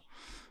 years ago.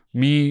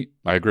 Me,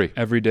 I agree.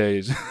 Every day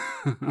is.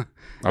 I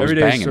was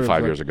banging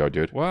 5 years ago,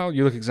 dude. Well,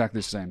 you look exactly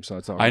the same, so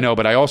it's all right. I know,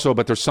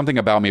 but there's something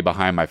about me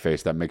behind my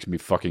face that makes me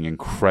fucking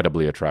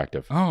incredibly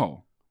attractive.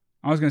 Oh,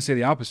 I was going to say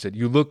the opposite.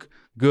 You look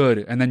good,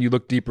 and then you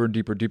look deeper and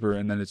deeper,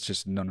 and then it's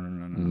just no.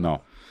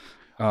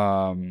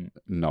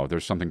 No,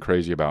 there's something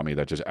crazy about me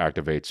that just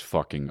activates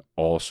fucking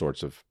all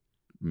sorts of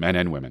men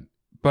and women.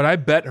 But I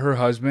bet her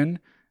husband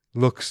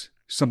looks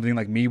something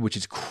like me, which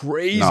is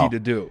crazy to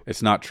do.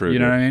 It's not true. You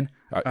know what I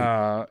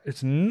mean?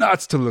 It's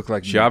nuts to look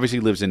like me. She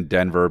obviously lives in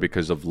Denver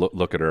because of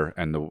look at her,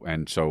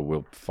 and so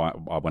we'll find,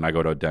 when I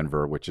go to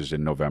Denver, which is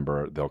in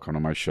November, they'll come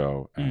to my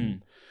show,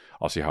 and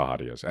I'll see how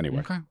hot he is. Anyway,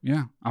 okay,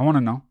 yeah, I want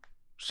to know.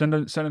 Send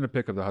in a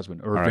pic of the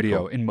husband or a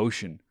video in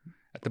motion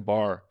at the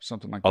bar,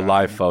 something like that. A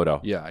live photo.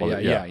 Yeah.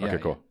 Okay,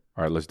 cool.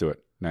 All right, let's do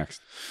it. Next.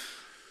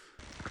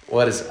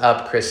 What is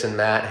up, Chris and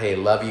Matt? Hey,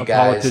 love you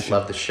guys.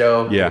 Love the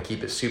show. Yeah. We'll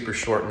keep it super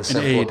short and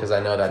simple because I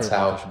know that's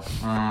how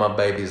my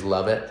babies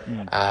love it.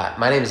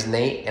 My name is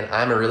Nate, and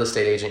I'm a real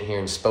estate agent here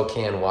in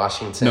Spokane,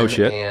 Washington. No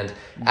shit. And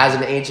as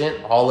an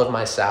agent, all of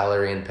my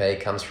salary and pay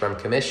comes from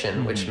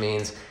commission, which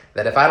means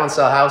that if I don't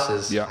sell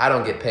houses, I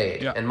don't get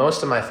paid. And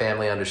most of my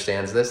family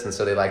understands this, and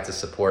so they like to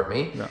support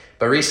me.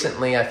 But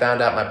recently, I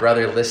found out my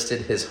brother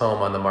listed his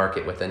home on the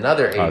market with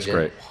another agent. That's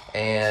great.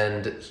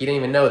 And he didn't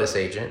even know this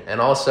agent, and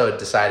also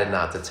decided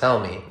not to tell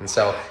me. And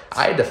so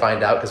I had to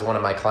find out because one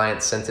of my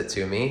clients sent it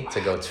to me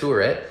to go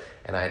tour it,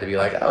 and I had to be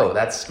like, oh,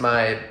 that's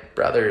my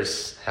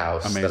brother's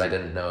house that I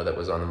didn't know that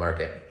was on the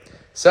market.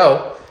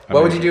 So,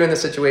 what would you do in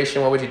this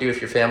situation? What would you do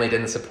if your family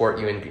didn't support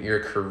you in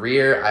your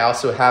career? I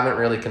also haven't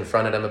really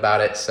confronted him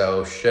about it,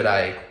 so should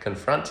I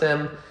confront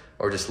him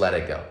or just let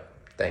it go?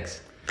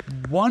 Thanks.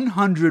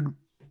 100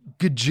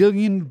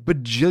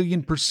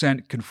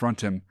 bajillion%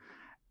 confront him,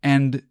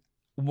 and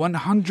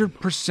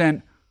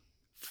 100%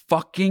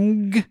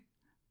 fucking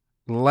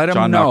let him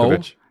John know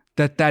Malkovich.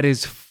 that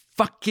is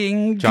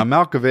fucking John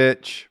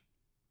Malkovich.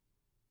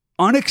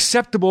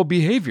 Unacceptable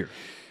behavior.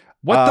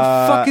 What the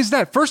fuck is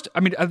that? First,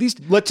 I mean, at least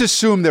let's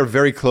assume they're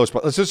very close.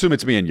 But let's assume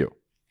it's me and you.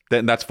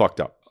 Then that's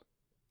fucked up.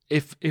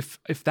 If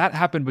that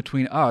happened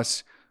between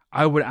us,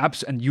 I would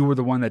and you were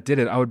the one that did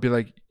it. I would be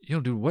like,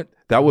 yo, dude, what?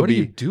 That would what be are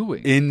you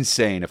doing?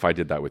 Insane if I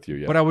did that with you.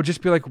 Yeah. But I would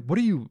just be like, what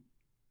are you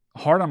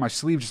hard on my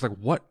sleeve? Just like,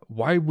 what?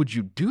 Why would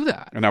you do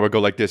that? And I would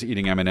go like this,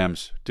 eating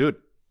M&Ms. Dude,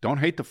 don't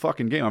hate the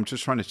fucking game. I'm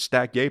just trying to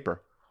stack Yaper.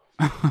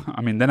 I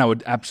mean, then I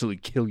would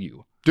absolutely kill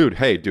you. Dude,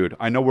 hey, dude,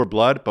 I know we're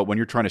blood, but when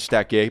you're trying to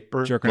stack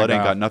Yaper, blood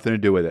ain't got nothing to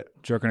do with it.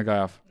 Jerking a guy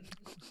off.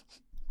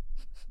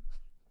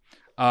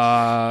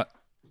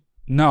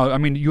 No, I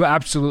mean, you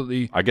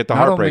absolutely... I get the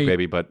heartbreak,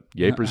 baby, but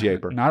Yaper's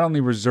Yaper. Not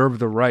only reserve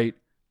the right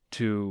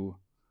to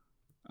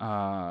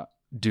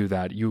do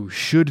that, you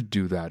should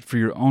do that for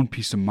your own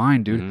peace of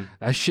mind, dude. Mm-hmm.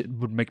 That shit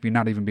would make me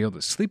not even be able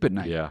to sleep at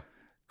night. Yeah.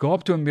 Go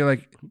up to him and be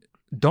like,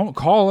 don't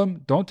call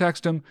him, don't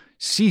text him,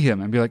 see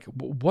him and be like,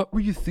 what were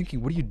you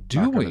thinking? What are you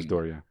doing? Knock on his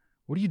door, yeah.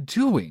 What are you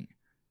doing?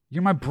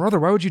 You're my brother.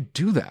 Why would you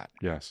do that?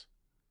 Yes.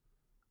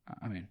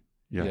 I mean,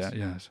 yes.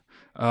 Yeah, yes.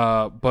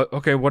 But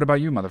okay, what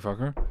about you,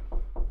 motherfucker?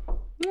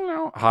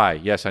 Well, hi.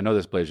 Yes, I know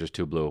this blazer's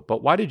too blue,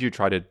 but why did you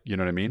try to, you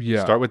know what I mean?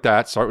 Yeah. Start with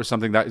that. Start with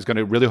something that is going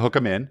to really hook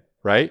him in,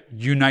 right?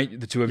 Unite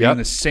the two of you in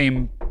the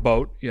same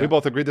boat. Yeah. We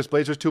both agreed this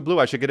blazer's too blue.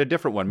 I should get a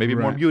different one, maybe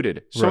more Right.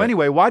 muted. So Right.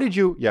 anyway, why did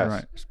you, yes.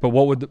 Right. But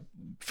what would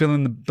fill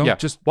in the, don't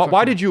just.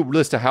 Why did you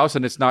list a house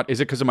and it's not, is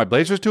it because of my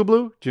blazer's too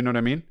blue? Do you know what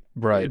I mean?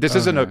 Right. This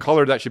isn't a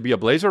color that should be a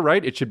blazer,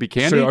 right? It should be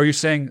candy. So are you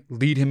saying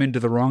lead him into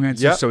the wrong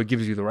answer Yep. so it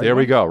gives you the right There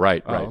one? we go.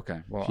 Right. Oh, right.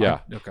 okay. Well, yeah.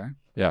 okay.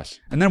 Yes.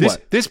 And then this,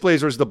 what? This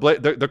blazer is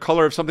the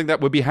color of something that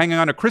would be hanging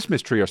on a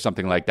Christmas tree or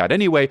something like that.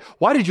 Anyway,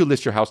 why did you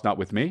list your house not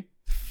with me?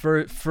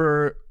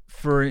 For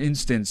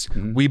instance,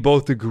 we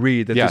both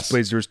agree that Yes. this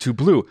blazer is too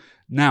blue.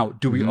 Now,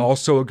 do we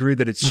also agree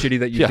that it's shitty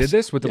that you Yes. did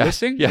this with the Yes.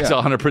 listing? Yes,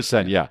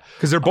 100%. Yeah.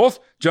 Because they're both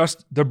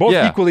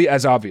Yeah. equally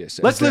as obvious.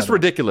 as Let's the list other.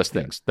 ridiculous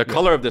things. The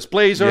color of this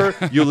blazer.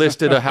 You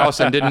listed a house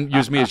and didn't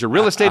use me as your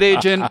real estate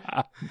agent.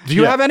 Do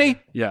you have any?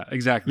 Yeah,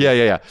 exactly.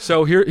 Yeah.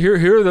 So here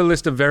are the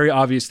list of very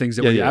obvious things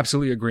that we yeah.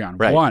 absolutely agree on.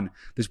 Right. 1,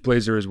 this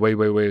blazer is way,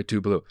 way, way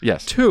too blue.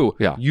 Yes. 2,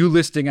 Yeah. you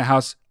listing a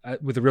house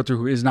with a realtor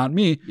who is not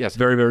me. Yes.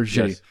 Very, very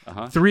shitty. Yes.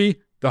 Uh-huh. 3,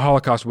 the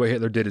Holocaust, what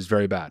Hitler did is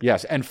very bad.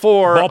 Yes, and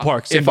 4,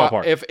 Ballpark, same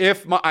ballpark.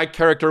 If my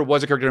character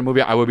was a character in a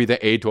movie, I would be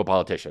the aide to a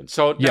politician.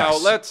 So now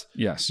let's...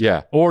 Yes.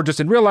 Yeah. Or just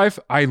in real life,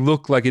 I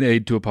look like an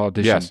aide to a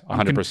politician. Yes,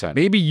 100%.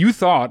 Maybe you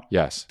thought,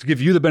 Yes. to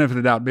give you the benefit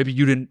of the doubt, maybe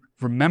you didn't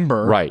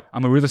remember. Right.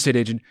 I'm a real estate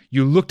agent.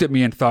 You looked at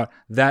me and thought,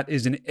 that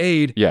is an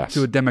aide Yes.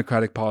 to a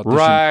Democratic politician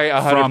Right,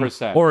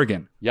 100%. from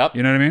Oregon. Yep.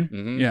 You know what I mean?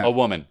 Mhm. Yeah. A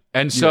woman.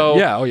 And so...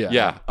 Yeah. Oh, yeah.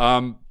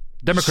 Yeah.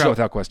 Democrat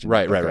without question.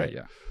 Right. Okay,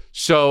 yeah.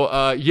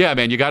 So, yeah,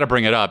 man, you got to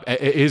bring it up. It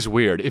is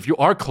weird. If you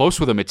are close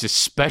with him, it's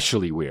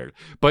especially weird.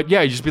 But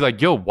yeah, you just be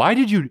like, yo, why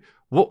did you...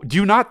 Well, do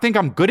you not think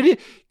I'm good at it?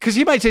 Because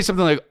he might say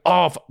something like,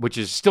 oh, which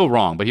is still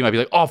wrong, but he might be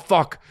like, oh,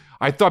 fuck.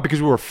 I thought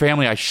because we were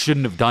family, I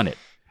shouldn't have done it.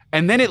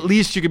 And then at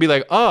least you could be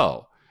like,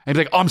 oh. And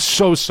be like, oh, I'm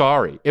so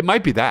sorry. It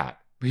might be that.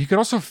 But he could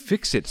also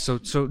fix it. So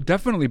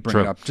definitely bring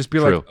True. it up. Just be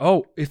True. like,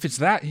 oh, if it's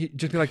that,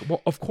 just be like,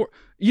 well, of course.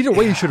 Either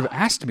way, you should have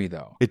asked me,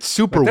 though. It's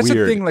super Like, that's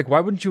weird. the thing. Like, why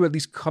wouldn't you at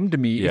least come to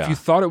me Yeah. if you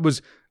thought it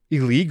was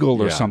illegal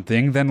or Yeah.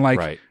 something? Then, like,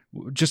 Right.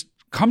 just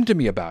come to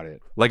me about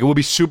it. Like, it would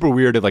be super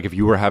weird if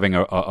you were having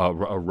a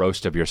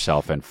roast of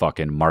yourself and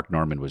fucking Mark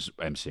Norman was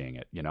emceeing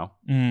it, you know?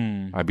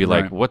 I'd be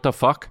like, right. what the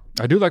fuck?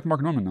 I do like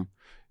Mark Norman, though.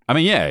 I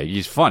mean, yeah,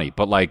 he's funny,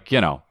 but like, you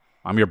know,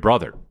 I'm your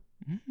brother.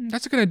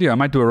 That's a good idea. I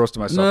might do a roast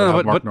of myself No, and have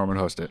but- Mark Norman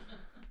host it.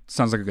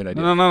 Sounds like a good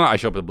idea. No. I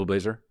show up with a blue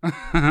blazer. All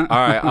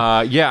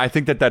right. Yeah, I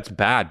think that's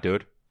bad,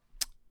 dude.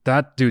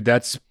 That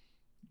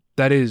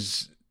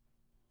is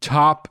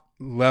top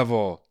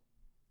level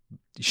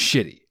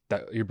shitty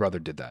that your brother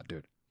did that,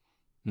 dude.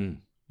 You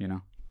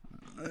know?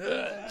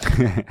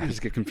 I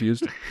just get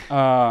confused.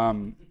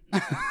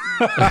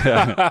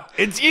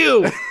 It's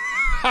you.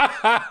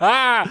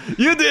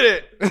 You did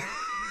it.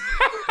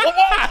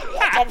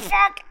 What the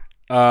fuck?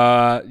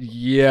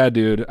 Yeah,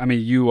 dude. I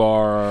mean, you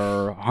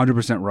are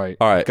 100% right.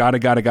 All right. Gotta.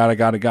 Is there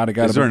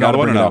Gotta another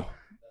one bring or it no? up.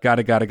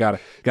 Gotta bring it up.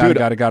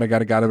 Okay.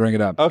 Gotta bring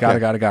it up.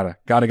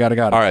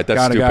 All right,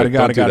 that's stupid.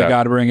 Don't do that.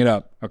 Gotta bring it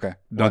up. Okay.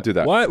 Don't do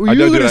that. What were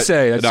you going to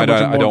say? I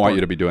don't want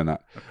you to be doing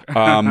that.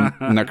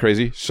 Isn't that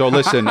crazy? So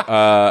listen,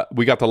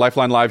 we got the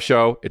Lifeline Live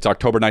show. It's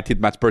October 19th,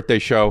 Matt's birthday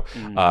show,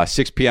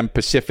 6 p.m.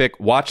 Pacific.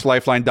 Watch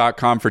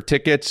lifeline.com for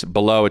tickets.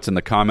 Below, it's in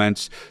the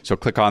comments. So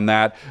click on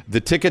that. The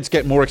tickets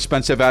get more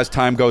expensive as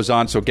time goes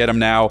on, so get them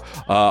now.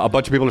 A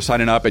bunch of people are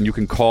signing up, and you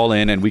can call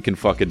in and we can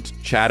fucking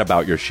chat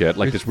about your shit.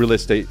 Like this real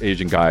estate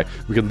agent guy,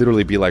 we could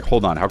literally be like,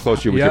 hold on, how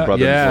close are you with your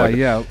brother?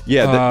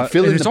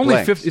 Fill in it's the only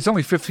blanks. it's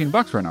only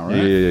 $15 right now, right?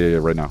 Yeah,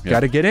 right now.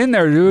 Got to get in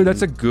there, dude.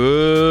 That's a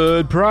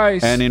good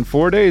price. And in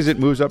 4 days, it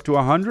moves up to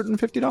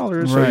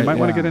 $150. So you might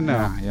want to get in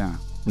now. Yeah.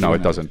 No,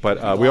 it doesn't.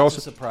 But we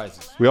also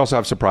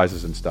have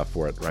surprises and stuff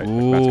for it, right?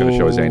 Matt's going to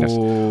show his anus.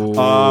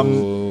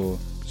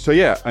 So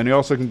yeah, and you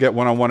also can get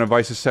one-on-one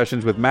advice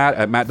sessions with Matt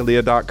at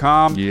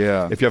mattdalia.com.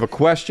 Yeah. If you have a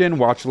question,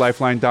 watch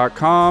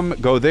lifeline.com.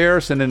 Go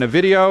there, send in a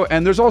video,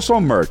 and there's also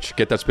merch.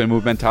 Get that spin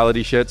move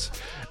mentality shits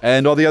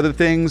and all the other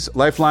things,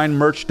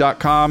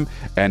 lifelinemerch.com.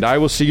 And I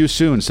will see you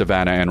soon,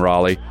 Savannah and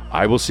Raleigh.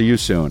 I will see you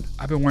soon.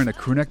 I've been wearing the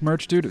crew neck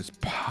merch, dude. It's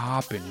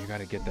popping. You got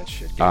to get that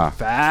shit. Get it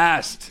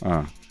fast.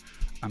 About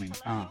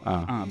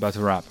to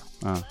wrap.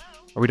 Are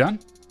we done?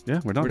 Yeah,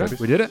 we're done.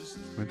 We did it?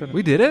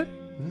 We did it?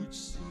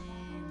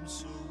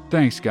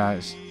 Thanks,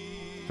 guys.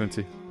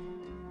 Vinci.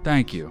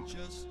 Thank you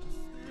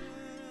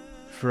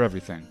for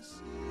everything.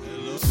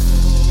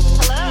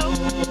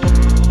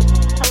 Hello.